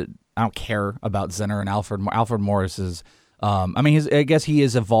into. I don't care about Zenner and Alfred Morris is. I guess he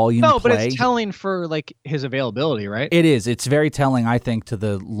is a volume play. But it's telling for like his availability, right? It is. It's very telling, I think, to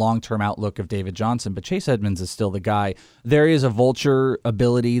the long-term outlook of David Johnson. But Chase Edmonds is still the guy. There is a vulture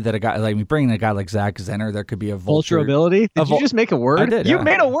ability that bringing a guy like Zach Zenner, there could be a vulture ability. Did you just make a word? I did. You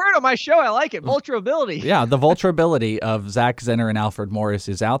made a word on my show. I like it. Vulture ability. Yeah, the vulture ability of Zach Zenner and Alfred Morris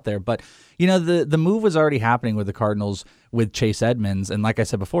is out there. But the move was already happening with the Cardinals with Chase Edmonds, and like I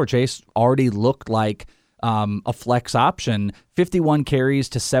said before, Chase already looked like a flex option. 51 carries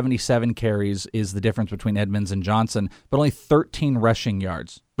to 77 carries is the difference between Edmonds and Johnson, but only 13 rushing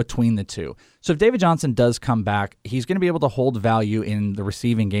yards. between the two. So if David Johnson does come back, he's going to be able to hold value in the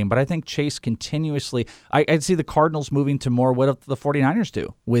receiving game. But I think Chase continuously, I'd see the Cardinals moving to more what the 49ers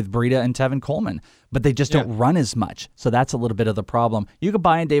do with Breida and Tevin Coleman. But they just don't run as much. So that's a little bit of the problem. You could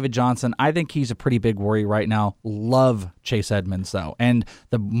buy in David Johnson. I think he's a pretty big worry right now. Love Chase Edmonds, though. And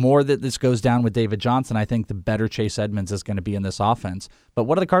the more that this goes down with David Johnson, I think the better Chase Edmonds is going to be in this offense. But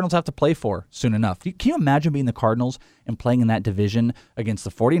what do the Cardinals have to play for soon enough? Can you imagine being the Cardinals and playing in that division against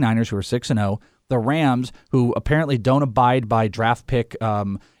the 49ers, who are 6-0, the Rams, who apparently don't abide by draft pick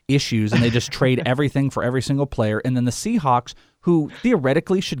issues, and they just trade everything for every single player, and then the Seahawks, who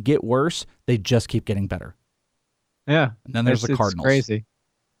theoretically should get worse, they just keep getting better. Yeah. And then there's the Cardinals. It's crazy.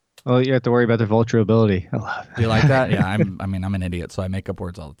 Well, you have to worry about their vulnerability. I love it. Do you like that? Yeah, I'm an idiot, so I make up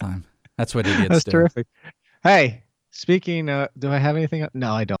words all the time. That's what idiots That's do. terrific. Hey, speaking, do I have anything?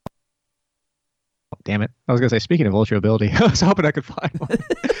 No, I don't. Damn it. I was going to say, speaking of vulnerability, I was hoping I could find one.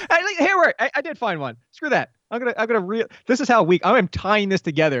 I did find one. Screw that. This is how weak. I am tying this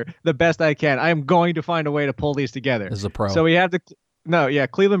together the best I can. I am going to find a way to pull these together. This is a pro. So we have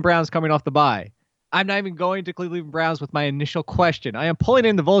Cleveland Browns coming off the bye. I'm not even going to Cleveland Browns with my initial question. I am pulling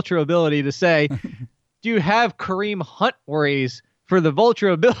in the vulnerability to say, do you have Kareem Hunt worries for the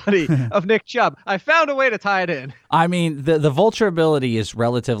vulnerability of Nick Chubb? I found a way to tie it in. I mean, the vulnerability is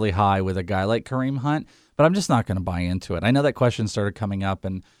relatively high with a guy like Kareem Hunt, but I'm just not going to buy into it. I know that question started coming up,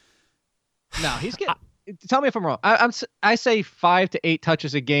 and no, he's getting. Tell me if I'm wrong. I say 5 to 8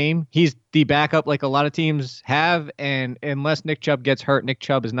 touches a game. He's the backup like a lot of teams have, and unless Nick Chubb gets hurt, Nick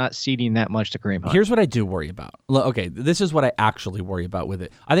Chubb is not ceding that much to Kareem Hunt. Here's what I do worry about. Okay, this is what I actually worry about with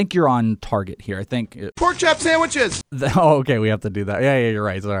it. I think you're on target here. I think Pork chop sandwiches. Okay, we have to do that. Yeah, you're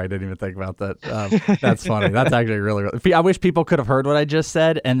right. Sorry, I didn't even think about that. That's funny. That's actually really. I wish people could have heard what I just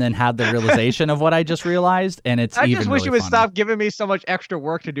said and then had the realization of what I just realized. And it's. I even just wish really you would funny. stop giving me so much extra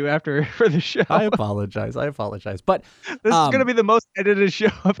work to do for the show. I apologize. But this is going to be the most edited show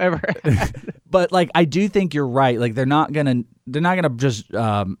I've ever had. But like, I do think you're right. Like, they're not gonna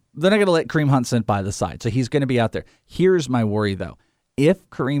let Kareem Hunt sit by the side. So he's gonna be out there. Here's my worry though: if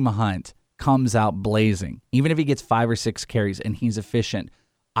Kareem Hunt comes out blazing, even if he gets 5 or 6 carries and he's efficient,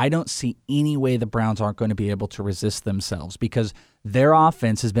 I don't see any way the Browns aren't going to be able to resist themselves, because their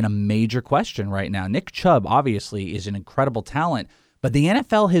offense has been a major question right now. Nick Chubb obviously is an incredible talent, but the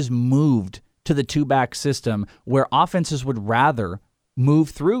NFL has moved to the 2-back system where offenses would rather move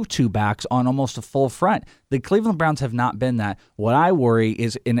through 2 backs on almost a full front. The Cleveland Browns have not been that. What I worry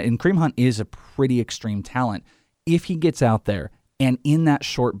is, and Kareem Hunt is a pretty extreme talent, if he gets out there and in that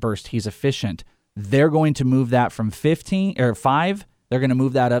short burst he's efficient, they're going to move that from 15 or 5. They're going to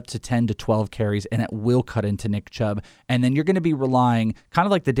move that up to 10 to 12 carries, and it will cut into Nick Chubb. And then you're going to be relying, kind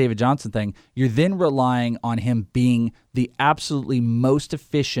of like the David Johnson thing, you're then relying on him being the absolutely most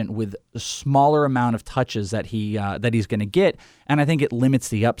efficient with a smaller amount of touches that he's going to get. And I think it limits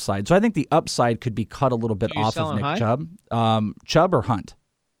the upside. So I think the upside could be cut a little bit off of Nick Chubb. Chubb or Hunt?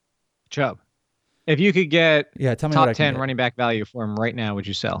 Chubb. If you could get tell me top what I can 10 get. running back value for him right now, would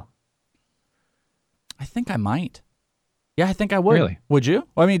you sell? I think I might. Yeah, I think I would. Really? Would you?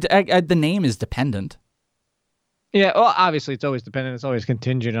 Well, I mean, the name is dependent. Yeah, well, obviously it's always dependent. It's always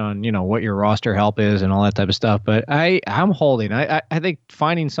contingent on, what your roster help is and all that type of stuff. But I'm holding. I think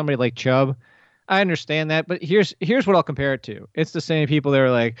finding somebody like Chubb, I understand that. But here's what I'll compare it to. It's the same people that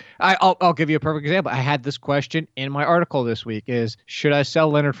are like, I'll give you a perfect example. I had this question in my article this week: is should I sell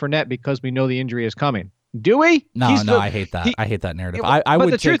Leonard Fournette because we know the injury is coming? Do we? No, I hate that. I hate that narrative. I but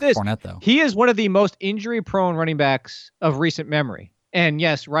would the take truth is, Fournette, though. He is one of the most injury-prone running backs of recent memory. And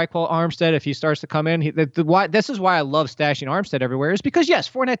yes, Raekwon Armstead, if he starts to come in, this is why I love stashing Armstead everywhere, is because, yes,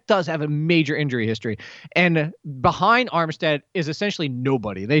 Fournette does have a major injury history. And behind Armstead is essentially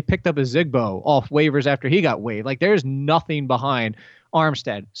nobody. They picked up a Zigbo off waivers after he got waived. Like, there's nothing behind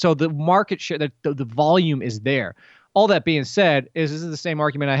Armstead. So the market share, the volume is there. All that being said, this is the same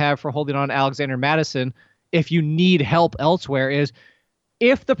argument I have for holding on to Alexander Mattison if you need help elsewhere, is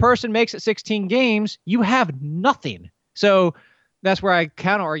if the person makes it 16 games, you have nothing. So that's where I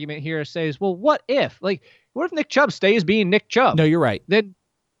counter argument here says, well, what if Nick Chubb stays being Nick Chubb? No, you're right. And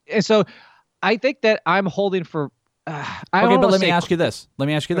so I think that I'm holding for. Let me ask you this.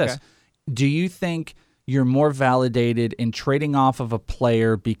 Okay. Do you think you're more validated in trading off of a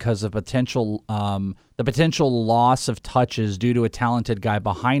player because of the potential loss of touches due to a talented guy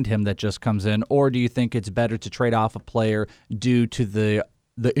behind him that just comes in, or do you think it's better to trade off a player due to the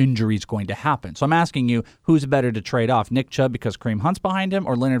injuries going to happen? So I'm asking you, who's better to trade off, Nick Chubb because Kareem Hunt's behind him,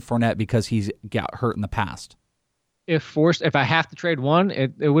 or Leonard Fournette because he's got hurt in the past? If I have to trade one,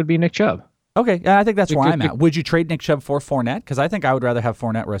 it would be Nick Chubb. Okay, yeah, I think that's where Because- I'm at. Would you trade Nick Chubb for Fournette? Because I think I would rather have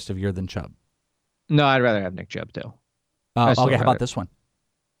Fournette rest of year than Chubb. No, I'd rather have Nick Chubb too. I still Okay, how rather- about this one?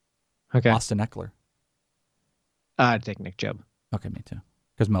 Okay, Austin Eckler. I'd take Nick Chubb. Okay, me too.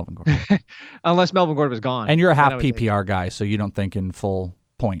 Because Melvin Gordon. Unless Melvin Gordon was gone. And you're a Then half I would take- PPR guy, so you don't think in full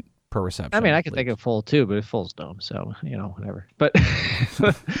point per reception. I mean, I could leagues. take a full too, but it's full's dumb, so whatever. But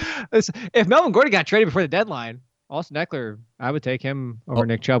if Melvin Gordon got traded before the deadline, Austin Eckler, I would take him over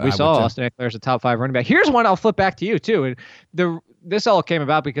Nick Chubb. I We would saw too. Austin Eckler as a top 5 running back. Here's one I'll flip back to you too. And this all came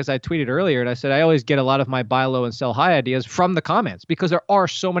about because I tweeted earlier and I said I always get a lot of my buy low and sell high ideas from the comments because there are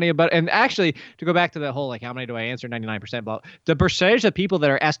so many about. And actually, to go back to the whole like how many do I answer 99%? Blah, the percentage of people that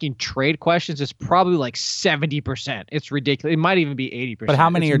are asking trade questions is probably like 70%. It's ridiculous. It might even be 80%. But how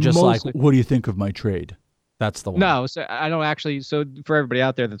many It's are just mostly- like, what do you think of my trade? That's the one. No, so I don't actually. So for everybody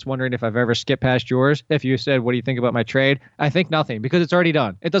out there that's wondering if I've ever skipped past yours, if you said, "What do you think about my trade?" I think nothing because it's already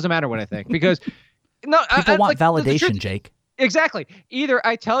done. It doesn't matter what I think because People want like, the validation, truth- Jake. Exactly. Either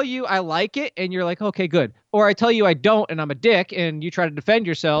I tell you I like it and you're like, okay, good, or I tell you I don't and I'm a dick and you try to defend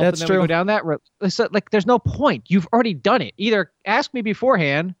yourself. That's and then we true. go down that road. So, like, there's no point. You've already done it. Either ask me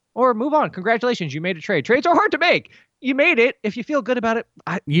beforehand or move on. Congratulations, you made a trade. Trades are hard to make. You made it. If you feel good about it,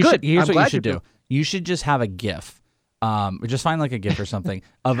 You good. should. Here's I'm what you glad should feel- do. You should just have a GIF. Just find like a GIF or something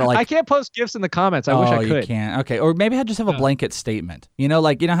of like. I can't post gifs in the comments. I wish I could. You can't. Okay, or maybe I just have a blanket statement. You know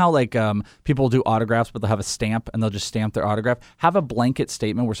how people do autographs, but they'll have a stamp and they'll just stamp their autograph. Have a blanket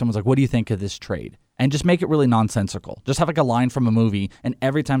statement where someone's like, "What do you think of this trade?" And just make it really nonsensical. Just have like a line from a movie, and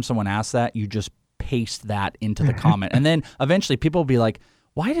every time someone asks that, you just paste that into the comment, and then eventually people will be like,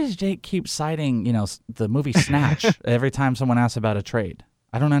 "Why does Jake keep citing the movie Snatch every time someone asks about a trade?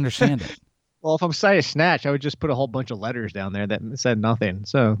 I don't understand it." Well, if I'm citing Snatch, I would just put a whole bunch of letters down there that said nothing.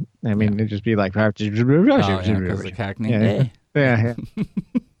 So, I mean, it'd just be like, Oh, yeah, because the Cackney. Yeah,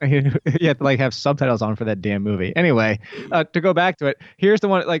 Eh. you have to like have subtitles on for that damn movie. Anyway, to go back to it, here's the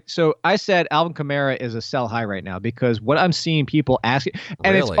one. Like, so I said Alvin Kamara is a sell high right now because what I'm seeing people asking,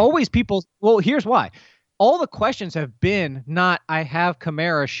 and it's Really? always people. Well, here's why. All the questions have been not, I have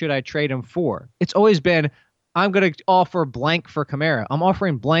Kamara, should I trade him for? It's always been, I'm going to offer blank for Kamara. I'm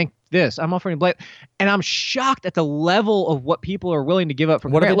offering blank this. I'm offering blank. And I'm shocked at the level of what people are willing to give up for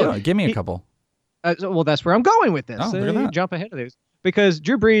What are Kamara. they Look, doing? Give me a couple. well, that's where I'm going with this. Oh, look at that. Jump ahead of these. Because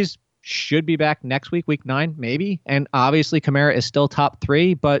Drew Brees should be back next week, week 9, maybe. And obviously, Kamara is still top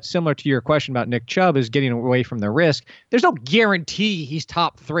 3. But similar to your question about Nick Chubb is getting away from the risk, there's no guarantee he's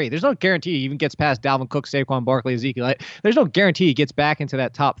top 3. There's no guarantee he even gets past Dalvin Cook, Saquon Barkley, Ezekiel. There's no guarantee he gets back into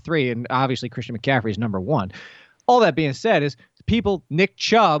that top 3. And obviously, Christian McCaffrey is number 1. All that being said is people, Nick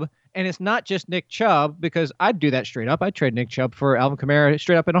Chubb, and it's not just Nick Chubb, because I'd do that straight up. I'd trade Nick Chubb for Alvin Kamara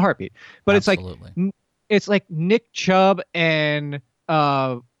straight up in a heartbeat. But Absolutely. it's like Nick Chubb and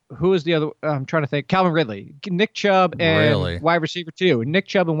who is the other? I'm trying to think. Calvin Ridley, Nick Chubb and Really? wide receiver 2. Nick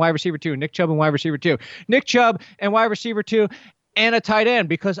Chubb and wide receiver 2. Nick Chubb and wide receiver 2. Nick Chubb and wide receiver 2. And a tight end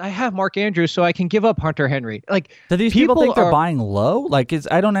because I have Mark Andrews, so I can give up Hunter Henry. Like, Do these people think they're are- buying low? Like,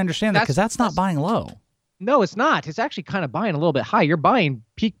 I don't understand that because that's not buying low. No, it's not. It's actually kind of buying a little bit high. You're buying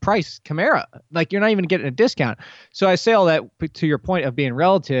peak price Kamara. Like, you're not even getting a discount. So I say all that to your point of being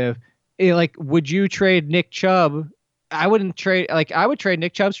relative. Like, would you trade Nick Chubb? I wouldn't trade. Like, I would trade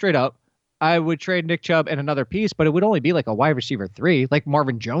Nick Chubb straight up. I would trade Nick Chubb and another piece, but it would only be like a wide receiver 3, like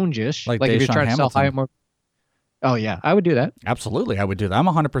Marvin Jones-ish. Like if you're Deshaun trying to sell high Hamilton. more. Oh yeah, I would do that. Absolutely, I would do that. I'm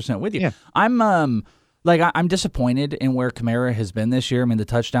 100% with you. Yeah. I'm I'm disappointed in where Kamara has been this year. I mean, the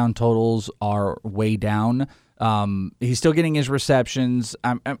touchdown totals are way down. He's still getting his receptions.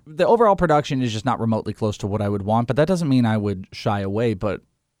 The overall production is just not remotely close to what I would want, but that doesn't mean I would shy away. But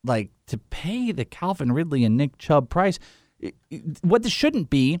like to pay the Calvin Ridley and Nick Chubb price, what this shouldn't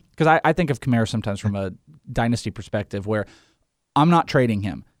be, because I think of Kamara sometimes from a dynasty perspective where I'm not trading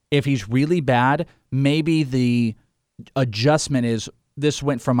him. If he's really bad, maybe the adjustment is this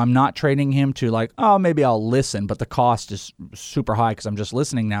went from I'm not trading him to like, oh, maybe I'll listen, but the cost is super high because I'm just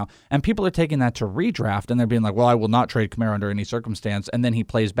listening now. And people are taking that to redraft and they're being like, well, I will not trade Kamara under any circumstance. And then he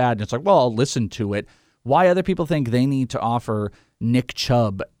plays bad and it's like, well, I'll listen to it. Why other people think they need to offer Nick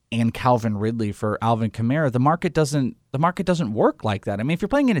Chubb and Calvin Ridley for Alvin Kamara, the market doesn't work like that. I mean, if you're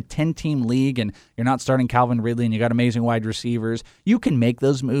playing in a 10-team league and you're not starting Calvin Ridley and you got amazing wide receivers, you can make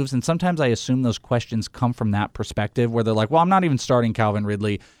those moves. And sometimes I assume those questions come from that perspective where they're like, well, I'm not even starting Calvin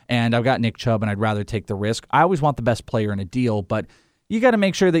Ridley and I've got Nick Chubb and I'd rather take the risk. I always want the best player in a deal, but you got to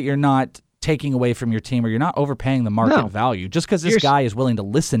make sure that you're not taking away from your team or you're not overpaying the market value. Just because this guy is willing to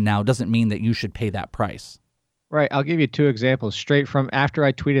listen now doesn't mean that you should pay that price. Right. I'll give you 2 examples straight from after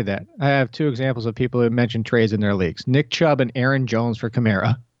I tweeted that. I have 2 examples of people who mentioned trades in their leagues. Nick Chubb and Aaron Jones for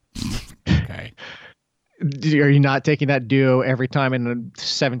Kamara. Okay. Are you not taking that duo every time and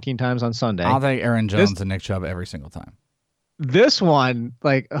 17 times on Sunday? I'll take Aaron Jones and Nick Chubb every single time. This one,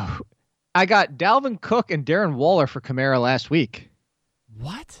 I got Dalvin Cook and Darren Waller for Kamara last week.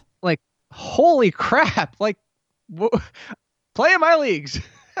 What? Holy crap! Play in my leagues.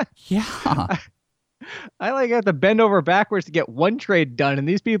 Yeah. I have to bend over backwards to get one trade done, and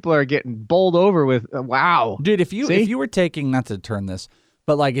these people are getting bowled over with wow. Dude, if you were taking, not to turn this,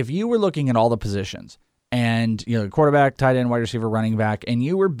 but if you were looking at all the positions and quarterback, tight end, wide receiver, running back, and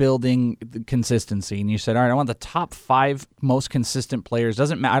you were building the consistency, and you said, all right, I want the top 5 most consistent players.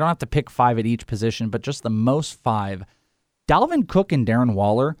 Doesn't matter. I don't have to pick 5 at each position, but just the most 5. Dalvin Cook and Darren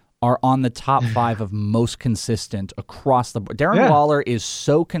Waller are on the top 5 of most consistent across the board. Darren Waller is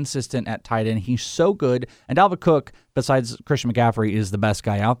so consistent at tight end. He's so good. And Dalvin Cook, besides Christian McCaffrey, is the best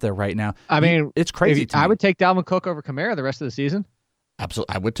guy out there right now. I mean, it's crazy. I would take Dalvin Cook over Kamara the rest of the season.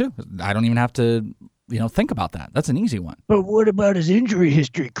 Absolutely. I would too. I don't even have to, think about that. That's an easy one. But what about his injury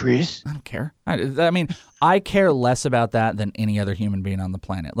history, Chris? I don't care. I care less about that than any other human being on the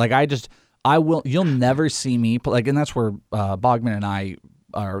planet. You'll never see me, and that's where Bogman and I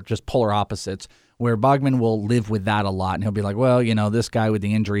are just polar opposites, where Bogman will live with that a lot, and he'll be like, well, this guy with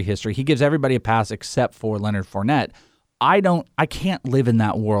the injury history, he gives everybody a pass except for Leonard Fournette. I can't live in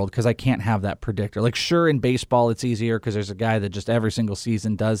that world because I can't have that predictor. Sure, in baseball it's easier because there's a guy that just every single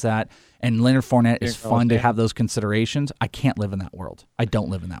season does that, and Leonard Fournette is fun to have those considerations. I can't live in that world. I don't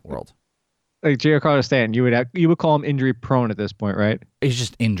live in that world. Giancarlo Stanton, you would call him injury prone at this point, right? He's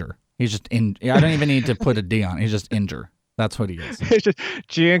just injure. He's just in. I don't even need to put a D on. He's just injure. That's what he is. It's just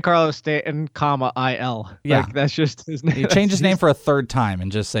Giancarlo Stanton, IL. Yeah. That's just his name. You change his name for a third time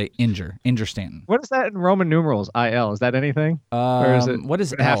and just say Injure Stanton. What is that in Roman numerals? IL. Is that anything? Or is it? What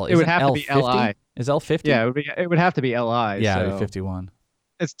is L? It would have to be LI. Is L 50? Yeah, it would have to be LI. Yeah, so. it'd be 51.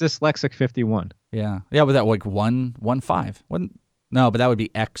 It's dyslexic 51. Yeah. Yeah, but that 115. No, but that would be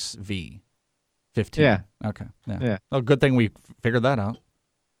XV 15. Yeah. Okay. Yeah. Oh, good thing we figured that out.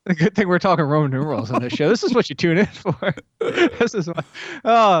 The good thing we're talking Roman numerals on this show. This is what you tune in for.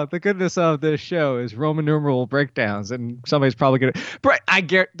 The goodness of this show is Roman numeral breakdowns, and somebody's probably gonna. I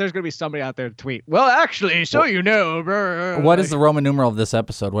guarantee there's gonna be somebody out there to tweet. Well, actually, what is the Roman numeral of this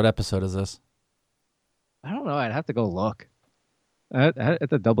episode? What episode is this? I don't know. I'd have to go look. I have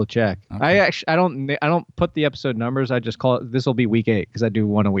to double check. Okay. I don't put the episode numbers. I just call it. This will be week 8 because I do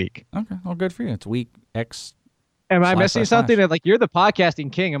one a week. Okay. Well, good for you. It's week X. Am I missing something? You're the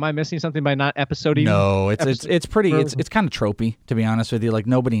podcasting king. Am I missing something by not episoding? No, it's pretty. It's kind of tropey, to be honest with you.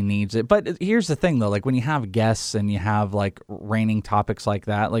 Nobody needs it. But here's the thing, though. When you have guests and you have reigning topics like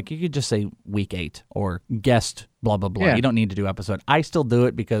that, you could just say week 8 or guest blah blah blah. Yeah. You don't need to do episode. I still do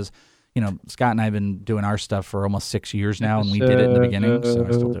it because Scott and I have been doing our stuff for almost 6 years now, and we did it in the beginning, so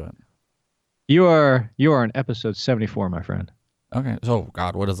I still do it. You are in episode 74, my friend. Okay. So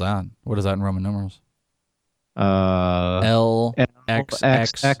God, what is that? What is that in Roman numerals?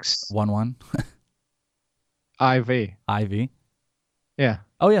 LXX11 IV. Yeah.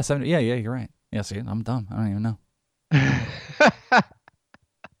 Oh yeah, 70. Yeah, you're right. Yeah, see, I'm dumb. I don't even know.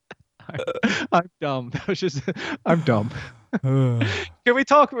 I'm dumb. I'm dumb. Can we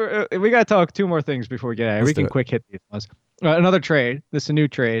talk? We got to talk 2 more things before we get out of here. We can quick hit these ones. Another trade. This is a new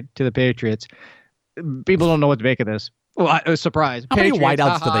trade to the Patriots. People don't know what to make of this. Well, surprise. How many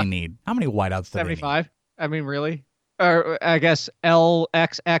wideouts do they need? How many wideouts do 75. I mean, really? Or I guess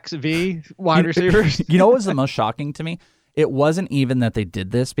LXXV wide receivers. You know what was the most shocking to me? It wasn't even that they did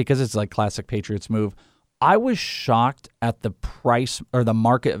this because it's classic Patriots move. I was shocked at the price or the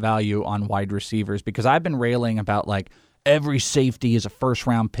market value on wide receivers because I've been railing about every safety is a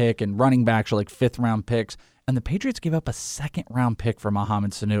first-round pick and running backs are 5th-round picks. And the Patriots gave up a 2nd-round pick for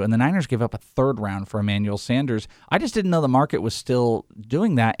Mohamed Sanu, and the Niners gave up a 3rd round for Emmanuel Sanders. I just didn't know the market was still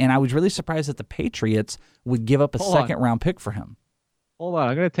doing that, and I was really surprised that the Patriots would give up a 2nd-round pick for him. Hold on,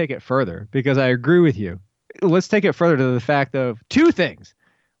 I'm going to take it further because I agree with you. Let's take it further to the fact of 2 things.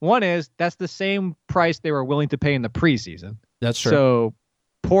 One is that's the same price they were willing to pay in the preseason. That's true. So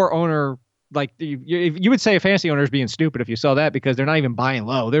poor owner. You would say a fantasy owner is being stupid if you saw that because they're not even buying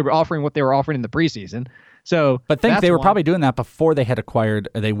low. They were offering what they were offering in the preseason. So, but think they were probably doing that before they had acquired.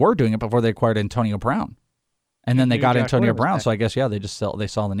 They were doing it before they acquired Antonio Brown, and then they got Antonio Brown. So I guess they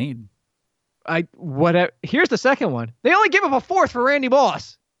saw the need. Here's the second one. They only gave up a 4th for Randy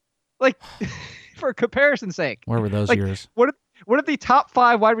Moss, for comparison's sake. Where were those years? What if the top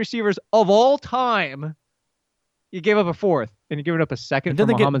 5 wide receivers of all time? You gave up a 4th, and you're giving up a 2nd for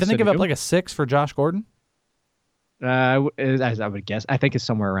Mohamed Sanu? Didn't they give up a 6 for Josh Gordon? I would guess. I think it's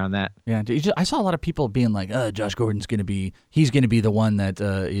somewhere around that. Yeah, I saw a lot of people being like, Josh Gordon's going to be the one that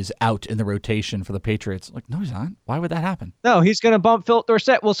is out in the rotation for the Patriots. Like, no, he's not. Why would that happen? No, he's going to bump Philip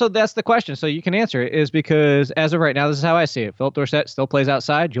Dorsett. Well, so that's the question. So you can answer it, is because as of right now, this is how I see it. Philip Dorsett still plays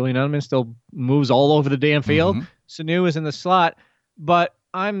outside. Julian Edelman still moves all over the damn field. Sanu is in the slot. But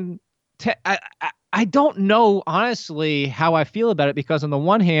I don't know, honestly, how I feel about it, because on the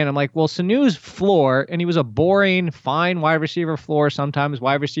one hand, I'm like, well, Sanu's floor, and he was a boring, fine wide receiver floor, sometimes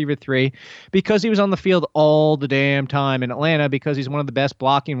wide receiver 3, because he was on the field all the damn time in Atlanta, because he's one of the best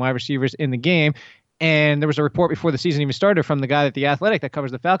blocking wide receivers in the game. And there was a report before the season even started from the guy at The Athletic that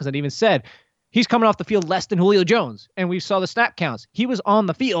covers the Falcons that even said he's coming off the field less than Julio Jones. And we saw the snap counts. He was on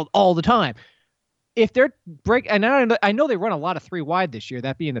the field all the time. If they're and I know they run a lot of 3 wide this year,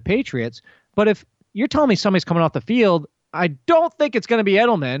 that being the Patriots, but if you're telling me somebody's coming off the field, I don't think it's going to be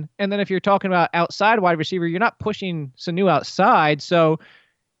Edelman. And then if you're talking about outside wide receiver, you're not pushing Sanu outside. So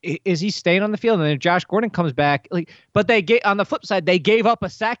is he staying on the field? And then if Josh Gordon comes back, but on the flip side, they gave up a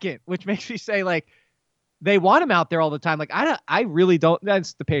second, which makes me say, like, they want him out there all the time. Like, I really don't.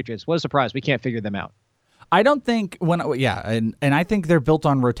 That's the Patriots. What a surprise. We can't figure them out. I don't think and I think they're built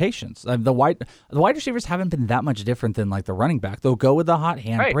on rotations. The wide receivers haven't been that much different than like the running back. They'll go with the hot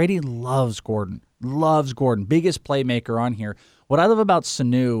hand. Right. Brady loves Gordon. Biggest playmaker on here. What I love about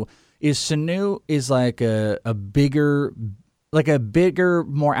Sanu is like a bigger,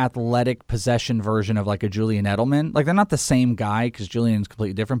 more athletic possession version of like a Julian Edelman. Like, they're not the same guy because Julian's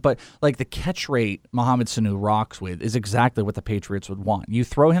completely different, but like the catch rate Mohamed Sanu rocks with is exactly what the Patriots would want. You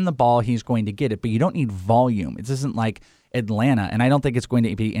throw him the ball, he's going to get it, but you don't need volume. It isn't like Atlanta, and I don't think it's going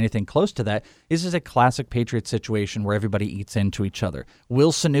to be anything close to that. This is a classic Patriots situation where everybody eats into each other.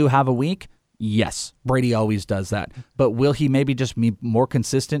 Will Sanu have a week? Yes. Brady always does that. But will he maybe just be more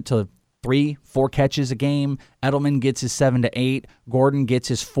consistent to 3-4 catches a game? Edelman gets his 7 to 8. Gordon gets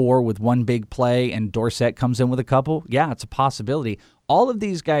his 4 with one big play, and Dorsett comes in with a couple. Yeah, it's a possibility. All of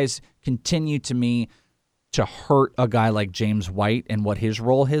these guys continue to me to hurt a guy like James White and what his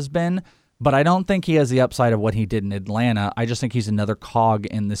role has been, but I don't think he has the upside of what he did in Atlanta. I just think he's another cog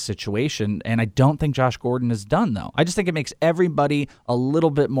in this situation, and I don't think Josh Gordon is done, though. I just think it makes everybody a little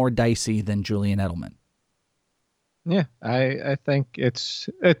bit more dicey than Julian Edelman. Yeah, I think it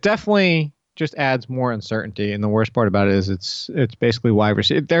definitely just adds more uncertainty, and the worst part about it is it's basically wide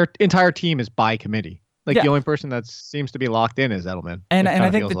receiver. Their entire team is by committee. Like, the only person that seems to be locked in is Edelman. And I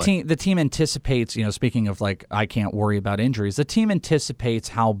think the team anticipates, speaking of like, I can't worry about injuries, the team anticipates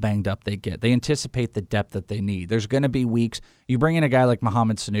how banged up they get. They anticipate the depth that they need. There's going to be weeks, you bring in a guy like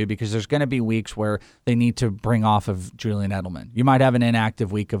Mohamed Sanu because there's going to be weeks where they need to bring off of Julian Edelman. You might have an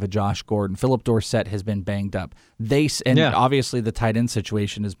inactive week of a Josh Gordon. Philip Dorsett has been banged up. Obviously the tight end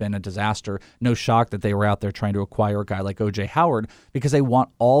situation has been a disaster. No shock that they were out there trying to acquire a guy like O.J. Howard because they want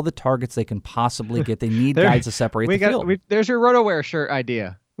all the targets they can possibly get. They need guys to separate the field. There's your RotoWire shirt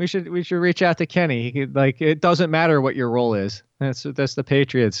idea. We should reach out to Kenny. He could, it doesn't matter what your role is. That's the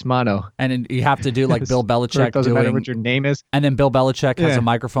Patriots motto. And you have to do like Bill Belichick. It doesn't matter what your name is. And then Bill Belichick has a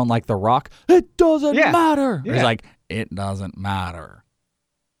microphone like The Rock. It doesn't matter. Yeah. He's like, it doesn't matter.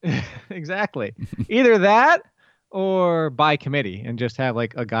 Exactly. Either that or by committee and just have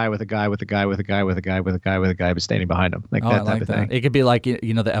like a guy with a guy with a guy with a guy with a guy with a guy with a guy standing behind him. Like that type of thing. It could be like,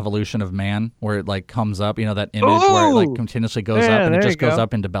 the evolution of man where it like comes up, that image where it like continuously goes up and it just goes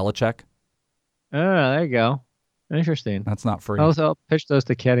up into Belichick. Oh, there you go. Interesting. That's not free. I'll pitch those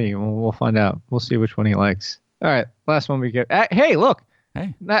to Kenny and we'll find out. We'll see which one he likes. All right. Last one we get. Hey, look.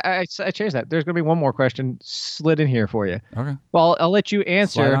 Hey. I changed that. There's going to be one more question slid in here for you. Okay. Well, I'll let you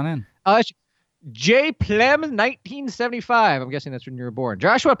answer. Slide on in. J. Plem 1975. I'm guessing that's when you were born.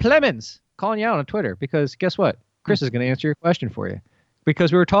 Joshua Plemons calling you out on Twitter because guess what? Chris is going to answer your question for you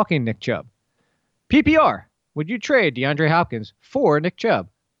because we were talking Nick Chubb. PPR, would you trade DeAndre Hopkins for Nick Chubb?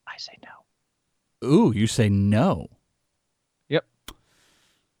 I say no. Ooh, you say no. Yep.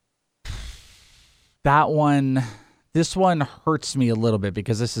 This one hurts me a little bit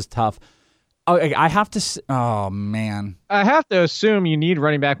because this is tough. I have to. Oh man, I have to assume you need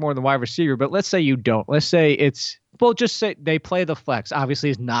running back more than wide receiver. But let's say you don't. Let's say just say they play the flex.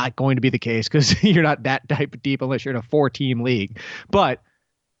 Obviously, it's not going to be the case because you're not that type of deep unless you're in a 4-team league. But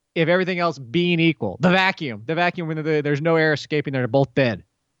if everything else being equal, the vacuum when there's no air escaping, they're both dead.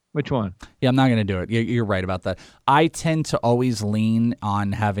 Which one? Yeah, I'm not going to do it. You're right about that. I tend to always lean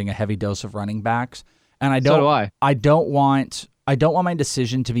on having a heavy dose of running backs, and So do I. I don't want my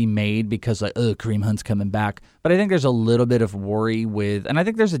decision to be made because Kareem Hunt's coming back. But I think there's a little bit of worry and I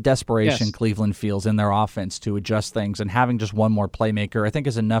think there's a desperation Cleveland feels in their offense to adjust things, and having just one more playmaker I think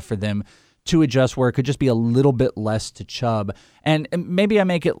is enough for them to adjust where it could just be a little bit less to Chubb. And maybe I'll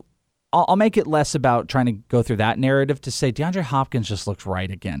make it less about trying to go through that narrative to say DeAndre Hopkins just looks right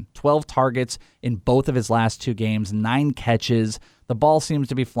again. 12 targets in both of his last 2 games, 9 catches. The ball seems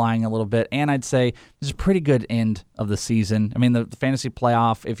to be flying a little bit, and I'd say this is a pretty good end of the season. I mean, the fantasy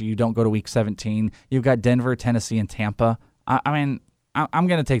playoff, if you don't go to Week 17, you've got Denver, Tennessee, and Tampa. I mean, I'm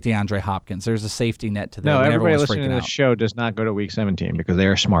going to take DeAndre Hopkins. There's a safety net to that. No, everybody everyone's listening freaking to out. this show does not go to Week 17 because they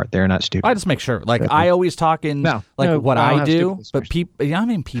are smart. They're not stupid. I just make sure. Like, I always talk in what I don't I have do, stupid but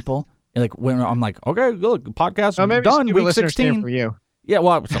people, like, when I'm like, okay, look, podcast maybe done, stupid Week listeners came 16. for you. Yeah,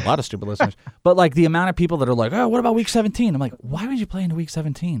 well, it's a lot of stupid listeners. But, like, the amount of people that are like, oh, what about Week 17? I'm like, why would you play into Week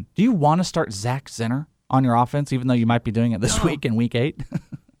 17? Do you want to start Zach Zenner on your offense, even though you might be doing it this week in Week 8?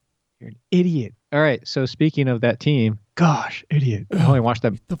 You're an idiot. All right, so speaking of that team, gosh, idiot. I only watched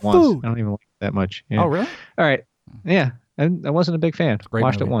that The once. food. I don't even like it that much. Yeah. Oh, really? All right. Yeah, and I wasn't a big fan. Great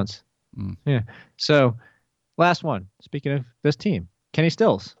Watched movie. it once. Mm. Yeah. So, last one. Speaking of this team, Kenny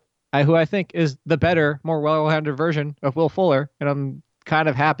Stills, who I think is the better, more well-rounded version of Will Fuller, and I'm kind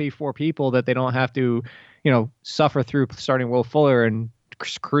of happy for people that they don't have to, suffer through starting Will Fuller and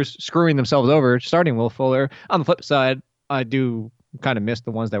screwing themselves over starting Will Fuller. On the flip side, I do kind of miss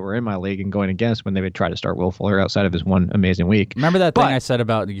the ones that were in my league and going against when they would try to start Will Fuller outside of his one amazing week. Remember that thing But- I said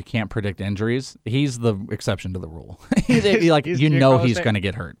about you can't predict injuries? He's the exception to the rule. He's He's going saying- to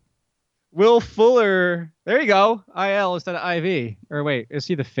get hurt. Will Fuller, there you go. IL instead of IV. Or wait, is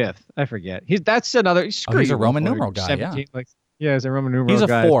he the 5th? I forget. That's another. Screw he's you, a Will Roman Fuller. numeral guy, yeah. He's a Roman numeral He's a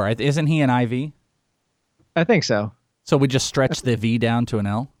guy. 4. Isn't he an IV? I think so. So we just stretch the V down to an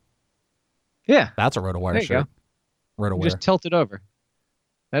L? Yeah. That's a RotoWire There you shirt. RotoWire. Just tilt it over.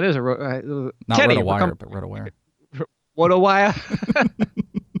 That is a Not Kenny, RotoWire, but RotoWire. What a wire.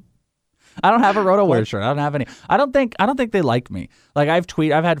 I don't have a RotoWire shirt. I don't have any. I don't think they like me. Like I've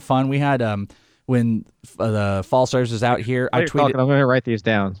had fun. We had when the Fall Stars was out here, I tweeted. I'm going to write these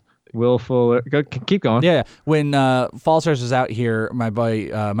down. Will Fuller. Keep going. Yeah, when Fall Stars was out here, my boy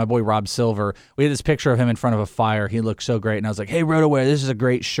Rob Silver, we had this picture of him in front of a fire. He looked so great, and I was like, "Hey, RotoWire, this is a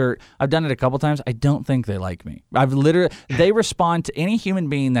great shirt." I've done it a couple times. I don't think they like me. They respond to any human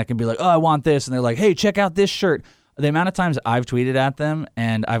being that can be like, "Oh, I want this," and they're like, "Hey, check out this shirt." The amount of times I've tweeted at them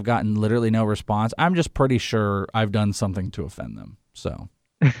and I've gotten literally no response, I'm just pretty sure I've done something to offend them. So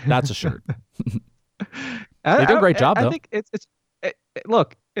that's a shirt. They do a great job, though. I think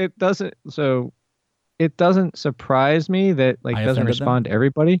look, it doesn't surprise me that I doesn't offended them? respond to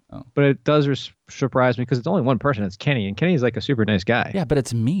everybody, Oh. but it does surprise me because it's only one person. It's Kenny, and Kenny's like a super nice guy. Yeah, but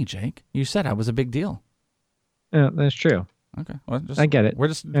it's me, Jake. You said I was a big deal. Yeah, that's true. Okay, well, I get it. We're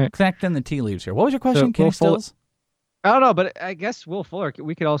just All right. connecting the tea leaves here. What was your question, So, Kenny Will Fuller- Stills? I don't know, but I guess Will Fuller.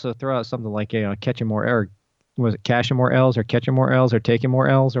 We could also throw out something like catching more L. Was it cashing more L's or catching more L's or taking more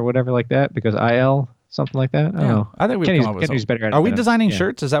L's or whatever like that? Because IL, something like that. I don't know. I think we've Kenny's- come up with Kenny's something. better at it Are we than us. designing Yeah.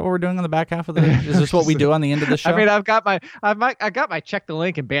 shirts? Is that what we're doing on the back half of the? Is this what we do on the end of the show? I mean, I got my check the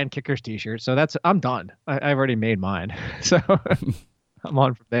link and ban kickers T-shirt, so I'm done. I've already made mine, so I'm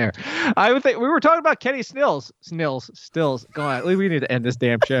on from there. I would think we were talking about Kenny Stills. Go on, we need to end this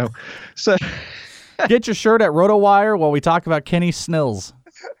damn show. So Get your shirt at RotoWire while we talk about Kenny Snills.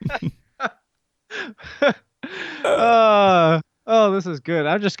 oh, this is good.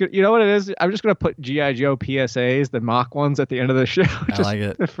 I'm just gonna, you know what it is? I'm just gonna put GI Joe PSAs, the mock ones, at the end of the show. I Just like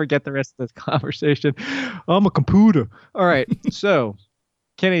it. to forget the rest of this conversation. I'm a computer. All right, so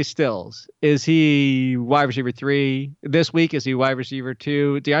Kenny Stills, is he wide receiver 3 this week? Is he wide receiver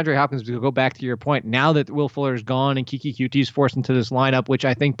 2? DeAndre Hopkins, to go back to your point, now that Will Fuller is gone and Kiki QT is forced into this lineup, which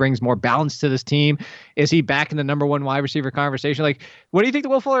I think brings more balance to this team, is he back in the number 1 wide receiver conversation? Like, what do you think the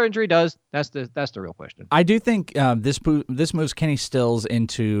Will Fuller injury does? That's the real question. I do think this moves Kenny Stills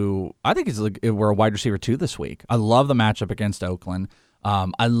into. I think we're a wide receiver 2 this week. I love the matchup against Oakland.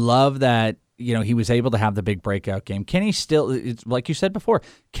 I love that. He was able to have the big breakout game. Kenny Stills, it's like you said before,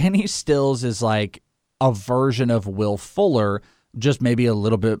 Kenny Stills is like a version of Will Fuller, just maybe a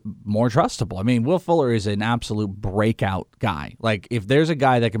little bit more trustable. I mean, Will Fuller is an absolute breakout guy. Like, if there's a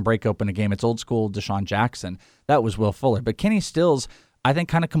guy that can break open a game, it's old school Deshaun Jackson. That was Will Fuller. But Kenny Stills, I think,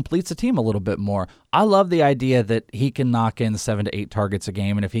 kind of completes the team a little bit more. I love the idea that he can knock in 7 to 8 targets a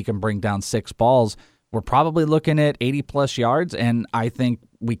game, and if he can bring down 6 balls, we're probably looking at 80-plus yards, and I think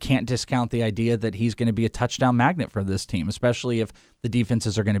we can't discount the idea that he's going to be a touchdown magnet for this team, especially if the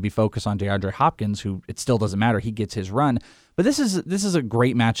defenses are going to be focused on DeAndre Hopkins, who it still doesn't matter. He gets his run. But this is a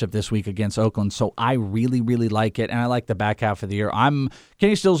great matchup this week against Oakland, so I really, really like it, and I like the back half of the year.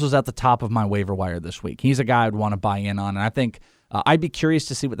 Kenny Stills was at the top of my waiver wire this week. He's a guy I'd want to buy in on, and I think I'd be curious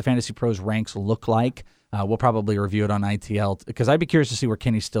to see what the Fantasy Pros ranks look like We'll probably review it on ITL because I'd be curious to see where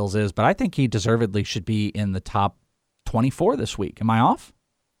Kenny Stills is, but I think he deservedly should be in the top 24 this week. Am I off?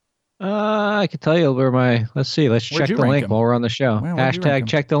 I can tell you where let's see. Let's Where'd check you the rank link him? while we're on the show. Where'd you rank him? Hashtag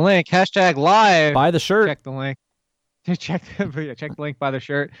check the link. Hashtag live. Buy the shirt. Check the link. Check the link, buy the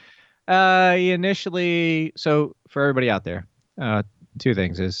shirt. He initially, so for everybody out there, two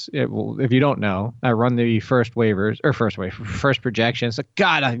things is, if you don't know, I run the first projections. Like,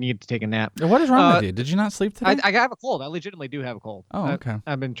 God, I need to take a nap. What is wrong with you? Did you not sleep today? I have a cold. I legitimately do have a cold. Oh, okay.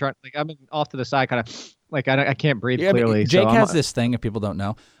 I've been off to the side, kind of like I can't breathe Yeah, clearly. Jake so has this thing. If people don't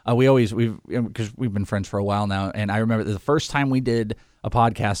know, because we've been friends for a while now, and I remember the first time we did a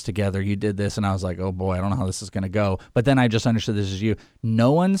podcast together, you did this, and I was like, oh boy, I don't know how this is going to go. But then I just understood this is you.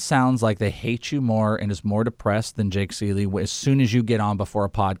 No one sounds like they hate you more and is more depressed than Jake Seeley as soon as you get on before a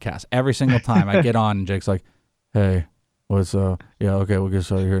podcast. Every single time I get on, and Jake's like, hey, what's yeah, okay, we'll get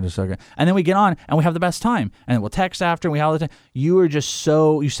started here in a second. And then we get on and we have the best time. And we'll text after and we have all the time. You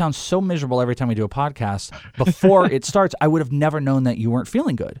sound so miserable every time we do a podcast. Before it starts, I would have never known that you weren't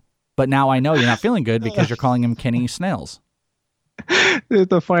feeling good. But now I know you're not feeling good because you're calling him Kenny Snails.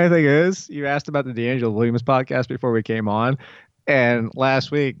 The funny thing is, you asked about the D'Angelo Williams podcast before we came on, and last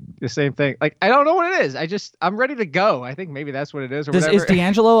week the same thing. Like, I don't know what it is. I'm ready to go. I think maybe that's what it is. Or whatever. Is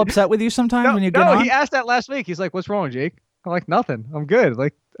D'Angelo upset with you sometimes when you get on? He asked that last week. He's like, "What's wrong, Jake?" I'm like, "Nothing. I'm good."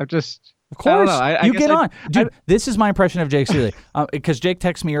 Like, I'm just. Of course, you get on, dude. I, this is my impression of Jake Seeley. Because Jake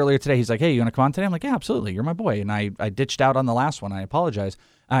texted me earlier today. He's like, "Hey, you want to come on today?" I'm like, "Yeah, absolutely. You're my boy." And I ditched out on the last one. I apologize.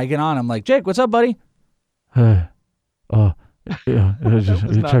 I get on. I'm like, "Jake, what's up, buddy?" Hey, yeah,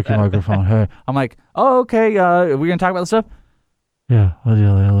 you check your microphone. Hey, I'm like, "Oh, okay. Are we gonna talk about this stuff?" yeah, we'll do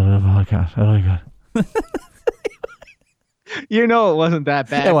a little bit of podcast. Really good. You know, it wasn't that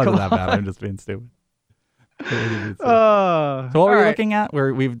bad. It wasn't Come that bad. on. I'm just being stupid. So what were we looking at?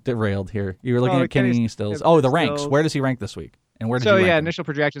 We've derailed here. You were looking at Kenny Stills. Oh, the ranks. Where does he rank this week? And where did you rank him? Initial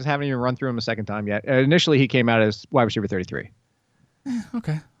projections, haven't even run through him a second time yet. Initially, he came out as wide receiver 33.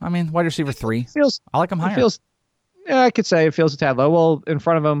 Okay. I mean, wide receiver 3. I like him higher. I could say it feels a tad low. Well, in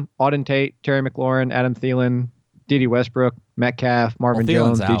front of him, Auden Tate, Terry McLaurin, Adam Thielen, Dede Westbrook, Metcalf, Marvin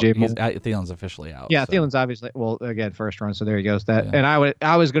Jones, DJ Moore. Thiel's officially out. Yeah, so. Thielen's obviously, again, first run, so there he goes. That, Yeah. And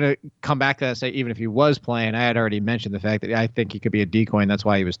I was going to come back to that and say, even if he was playing, I had already mentioned the fact that I think he could be a decoy, and that's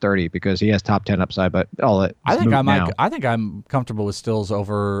why he was 30, because he has top 10 upside, but I think I'm comfortable with Stills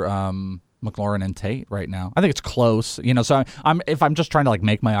over McLaurin and Tate right now. I think it's close, so if I'm just trying to like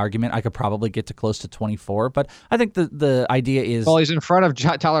make my argument, I could probably get to close to 24, but I think the idea is, well, he's in front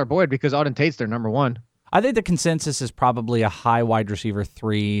of Tyler Boyd because Auden Tate's their number one. I think the consensus is probably a high wide receiver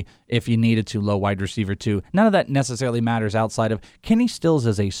 3 if you needed to, low wide receiver 2. None of that necessarily matters outside of Kenny Stills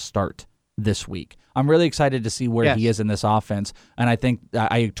as a start this week. I'm really excited to see where he is in this offense, and I think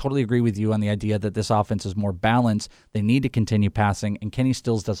I totally agree with you on the idea that this offense is more balanced. They need to continue passing, and Kenny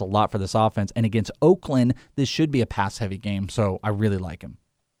Stills does a lot for this offense, and against Oakland, this should be a pass-heavy game, so I really like him.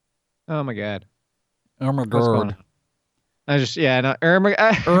 Oh, my God. Ermagerd.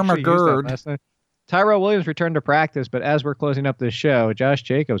 Ermagerd. Tyrell Williams returned to practice, but as we're closing up this show, Josh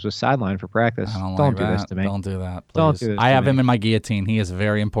Jacobs was sidelined for practice. Don't do this to me. Don't do that, please. Don't do this. I have him in my guillotine. He is a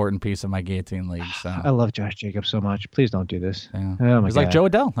very important piece of my guillotine league. So I love Josh Jacobs so much. Please don't do this. Yeah. Oh my He's God. like Joe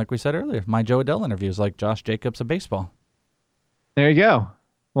Adell, like we said earlier. My Joe Adell interview is like Josh Jacobs of baseball. There you go.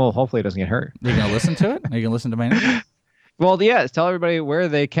 Well, hopefully it doesn't get hurt. Are you going to listen to it? Are you going to listen to my interview? Well, tell everybody where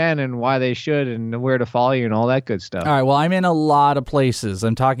they can and why they should and where to follow you and all that good stuff. All right, well, I'm in a lot of places.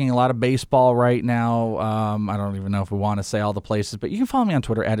 I'm talking a lot of baseball right now. I don't even know if we want to say all the places, but you can follow me on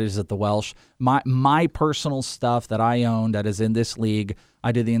Twitter, @IsItTheWelsh. My personal stuff that I own that is in this league,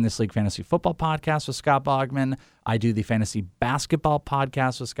 I do the In This League Fantasy Football podcast with Scott Bogman. I do the Fantasy Basketball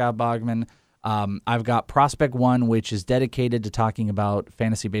podcast with Scott Bogman. I've got Prospect One, which is dedicated to talking about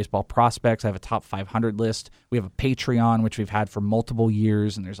fantasy baseball prospects. I have a top 500 list. We have a Patreon, which we've had for multiple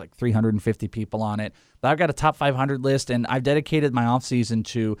years, and there's like 350 people on it. But I've got a top 500 list, and I've dedicated my offseason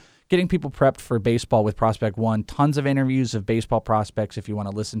to getting people prepped for baseball with Prospect One. Tons of interviews of baseball prospects if you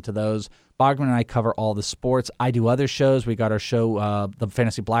want to listen to those. Bogman and I cover all the sports. I do other shows. We got our show, The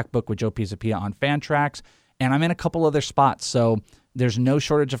Fantasy Black Book with Joe Pisapia on Fantrax, and I'm in a couple other spots, so there's no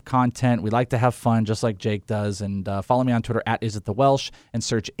shortage of content. We like to have fun, just like Jake does. And follow me on Twitter @IsItTheWelsh and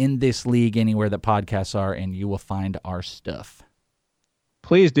search In This League anywhere that podcasts are, and you will find our stuff.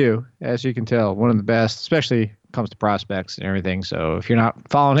 Please do. As you can tell, one of the best, especially when it comes to prospects and everything. So if you're not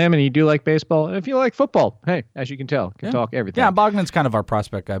following him and you do like baseball, and if you like football, hey, as you can tell, can talk everything. Yeah, Bogman's kind of our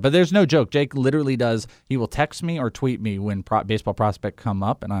prospect guy. But there's no joke. Jake literally does. He will text me or tweet me when baseball prospects come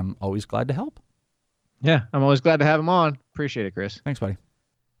up, and I'm always glad to help. Yeah, I'm always glad to have him on. Appreciate it, Chris. Thanks, buddy.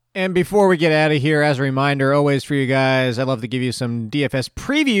 And before we get out of here, as a reminder, always for you guys, I love to give you some DFS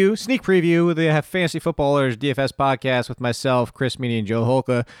preview, sneak preview. They have Fantasy Footballers DFS podcast with myself, Chris Meany, and Joe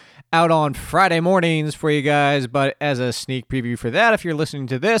Holka out on Friday mornings for you guys. But as a sneak preview for that, if you're listening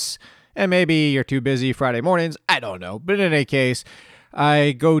to this, and maybe you're too busy Friday mornings, I don't know. But in any case,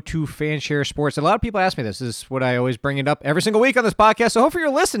 I go to Fanshare Sports. A lot of people ask me this. This is what I always bring it up every single week on this podcast. So hopefully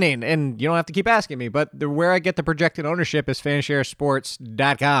you're listening and you don't have to keep asking me. But where I get the projected ownership is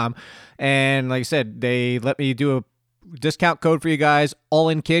fansharesports.com. And like I said, they let me do a discount code for you guys. All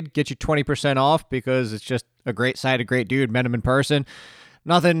in kid, get you 20% off because it's just a great site, a great dude, met him in person.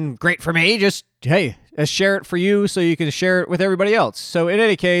 Nothing great for me. Just, hey, I share it for you so you can share it with everybody else. So in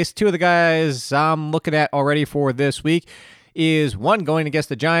any case, two of the guys I'm looking at already for this week is one going against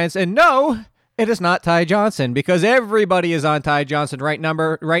the Giants, and no, it is not Ty Johnson because everybody is on Ty Johnson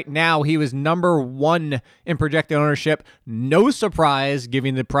right now. He was number one in projected ownership. No surprise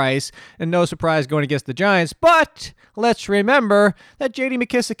giving the price, and no surprise going against the Giants. But let's remember that J.D.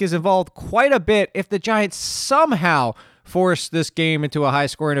 McKissic is involved quite a bit if the Giants somehow force this game into a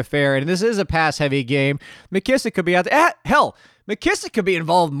high-scoring affair, and this is a pass-heavy game. McKissic could be out there. Hell, McKissic could be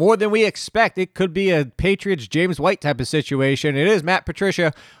involved more than we expect. It could be a Patriots James White type of situation. It is Matt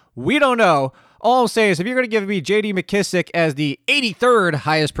Patricia. We don't know. All I'm saying is if you're going to give me J.D. McKissic as the 83rd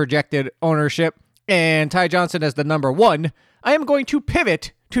highest projected ownership and Ty Johnson as the number one, I am going to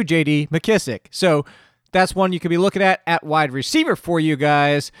pivot to J.D. McKissic. So that's one you could be looking at wide receiver for you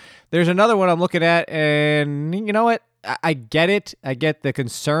guys. There's another one I'm looking at, and you know what? I get it. I get the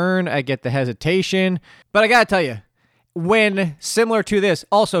concern. I get the hesitation. But I got to tell you, when similar to this,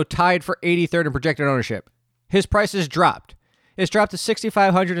 also tied for 83rd in projected ownership, his price has dropped. It's dropped to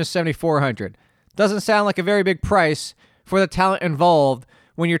 $6,500 and $7,400. Doesn't sound like a very big price for the talent involved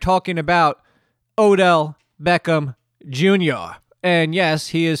when you're talking about Odell Beckham Jr. And yes,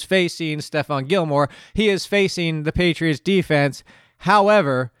 he is facing Stephon Gilmore. He is facing the Patriots defense.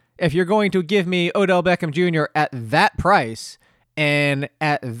 However, if you're going to give me Odell Beckham Jr. at that price and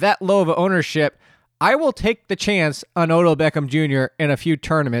at that low of ownership, I will take the chance on Odell Beckham Jr. in a few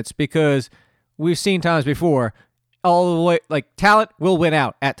tournaments because we've seen times before, all the way, like talent will win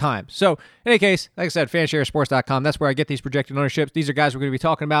out at times. So in any case, like I said, fansharesports.com, that's where I get these projected ownerships. These are guys we're going to be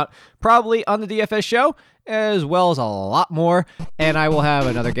talking about probably on the DFS show, as well as a lot more. And I will have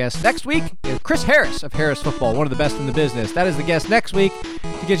another guest next week, Chris Harris of Harris Football, one of the best in the business. That is the guest next week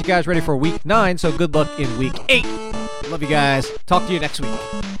to get you guys ready for week 9. So good luck in week 8. Love you guys. Talk to you next week.